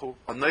HaKadosh Baruch Hu.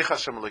 Anoich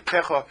Hashem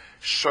Elokecha,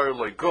 Shor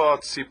Lo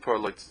God,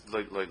 Tzipor Lo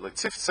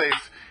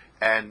Tziftzef,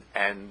 and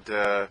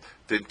the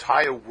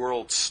entire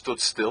world stood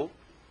still.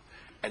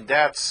 And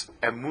that's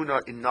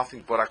emunah in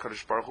nothing but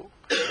HaKadosh Baruch Hu.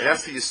 And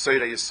that's the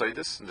Yesod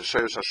HaYesodis, and the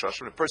Shoresh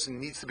HaShoshim. The person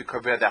needs to be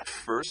covered that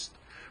first.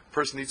 The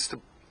person needs to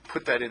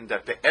put that in,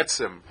 that the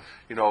etzem,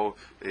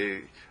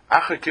 Acher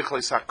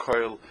Kichleis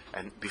HaKoil,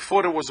 and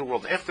before there was a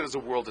world, after there's a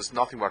world, there's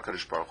nothing but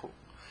HaKadosh Baruch Hu.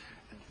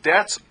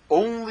 That's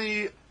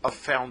only a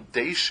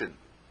foundation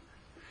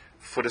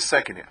for the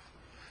second half.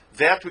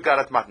 That we got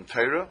at Matan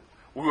Torah.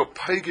 We were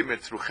peigim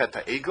it through Chet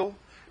HaEgel,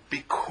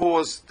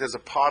 because there's a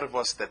part of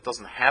us that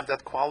doesn't have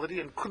that quality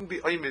and couldn't be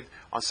oimid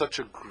on such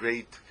a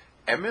great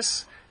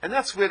emes, and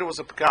that's where there was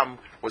a pagam,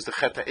 was the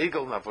Chet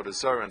HaEgel, Avodah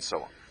Zarah, and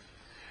so on.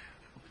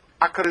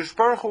 HaKadosh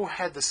Baruch Hu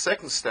had the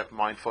second step in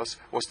mind for us,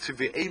 was to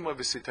ve'emoi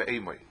v'sita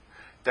emoi,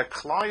 that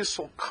Klal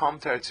Yisrael come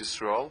to Eretz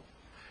Yisrael,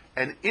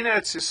 and in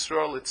Eretz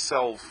Yisrael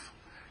itself,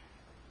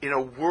 in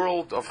a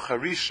world of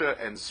Charisha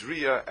and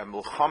Zriya and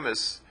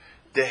Milchamis,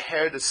 they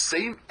heard the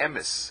same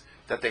emes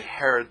that they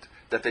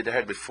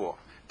had before.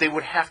 They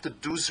would have to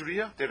do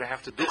Zriya, they would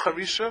have to do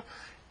Charisha,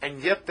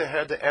 and yet they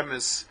had the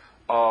emes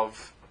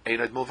of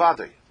Einad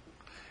Milvadei.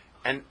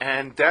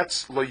 And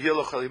that's Lo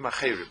Yeloch Elim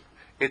Acherim.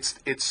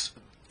 It's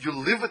you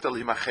live with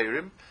Elim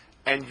Acherim,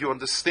 and you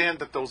understand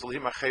that those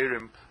Elim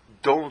Acherim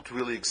don't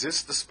really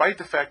exist, despite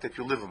the fact that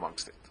you live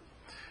amongst it.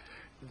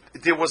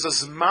 There was a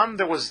Zman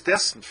that was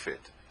destined for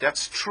it.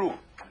 That's true.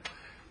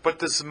 But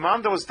the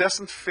Zman that was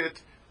destined for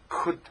it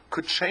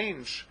could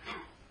change.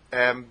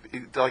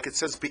 Like it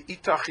says,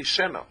 Be'ita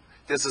Achishena.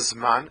 There's a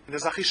Zman and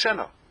there's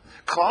Achishena.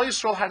 Klal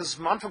Yisrael had a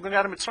Zman from going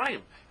out of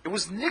Mitzrayim. It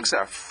was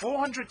Nigzar,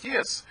 400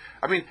 years.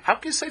 I mean, how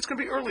can you say it's going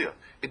to be earlier?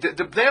 The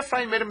Bnei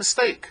Ephraim made a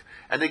mistake,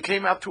 and they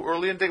came out too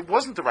early, and it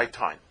wasn't the right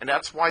time, and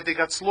that's why they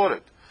got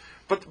slaughtered.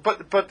 But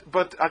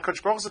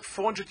HaKadosh Baruch Hu said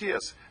 400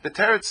 years. The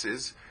teretz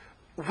is,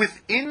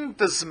 within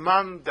the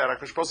Zman that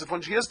HaKadosh Baruch Hu said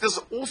 400 years, there's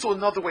also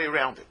another way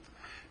around it.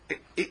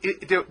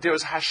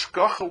 There's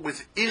hashgacha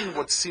within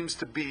what seems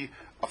to be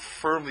a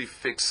firmly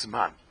fixed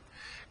Zman.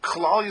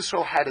 Klal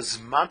Yisrael had a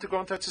Zman to go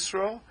into Eretz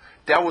Yisrael.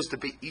 That was the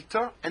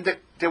Be'ita, and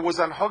there was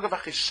an Hag of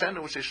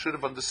Achishena, which they should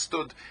have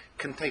understood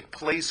can take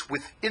place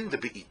within the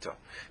Be'ita.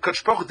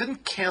 Kadosh Baruch Hu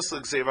didn't cancel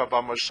Gzeira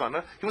B'Amar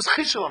Shana. He was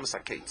Chishel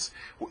HaMesaketz.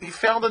 He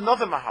found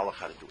another Mahalach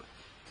how to do it.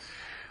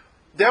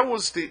 That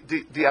was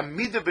the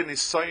Amida ben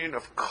Isayin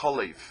of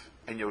Kalev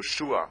and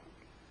Yoshua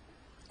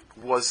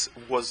was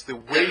the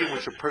way in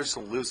which a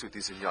person lives with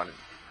these inyanim.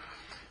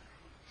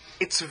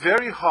 It's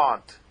very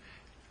hard.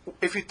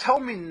 If you tell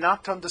me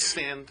not to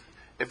understand,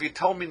 if you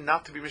tell me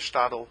not to be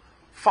mishtadel,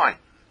 fine.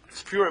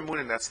 It's pure emun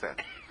and that's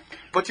that.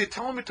 But you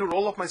tell me to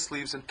roll up my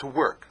sleeves and to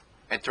work,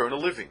 and to earn a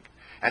living,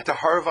 and to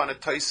harv on a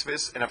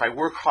taisvis, and if I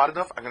work hard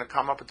enough, I'm going to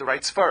come up with the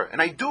right sfar.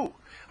 And I do.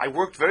 I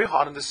worked very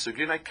hard on this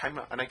sugi, and I came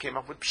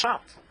up with pshat.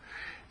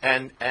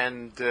 And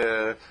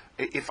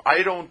if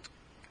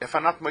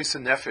I'm not moise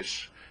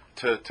nefesh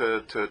to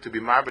be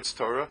marbetz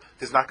Torah,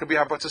 there's not going to be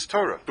harbatzes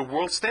Torah. The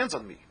world stands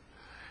on me.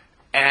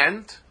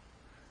 And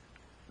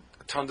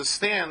to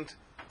understand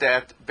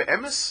that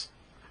be'emes,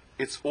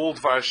 it's all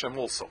Dvar Hashem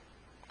also.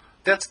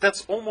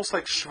 That's almost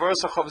like Shvar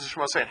Sachav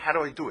Zishma saying, how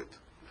do I do it?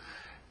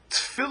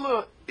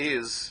 Tefillah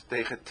is the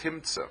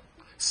Echetimtza.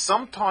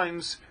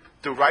 Sometimes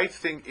the right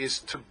thing is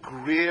to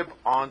grab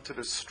onto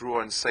the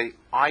straw and say,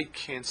 I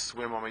can't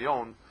swim on my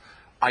own.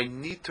 I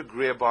need to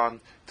grab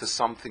on to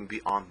something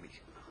beyond me.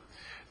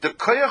 The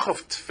koyach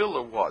of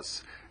Tefillah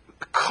was,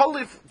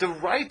 the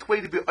right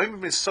way to be Omer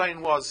Misayin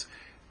was,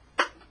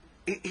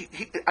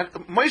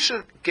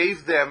 Moshe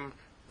gave them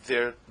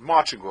their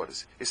marching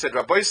orders. He said,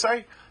 Rabbi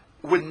Say,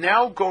 we're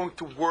now going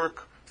to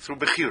work through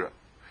Bechira,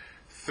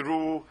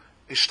 through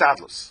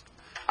Ishtadlus.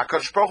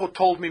 HaKadosh Baruch Hu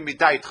told me,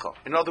 Midaitcha.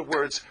 In other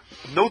words,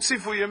 no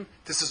tzivuyim,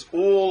 this is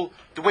all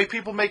the way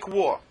people make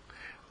war.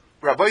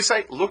 Rabbi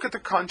Say, look at the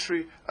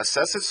country,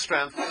 assess its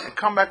strength, and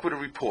come back with a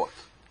report.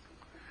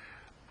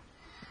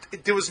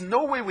 There was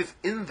no way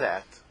within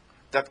that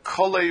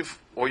Kalev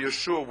or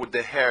Yeshua would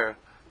deher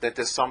that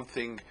there's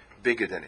something bigger than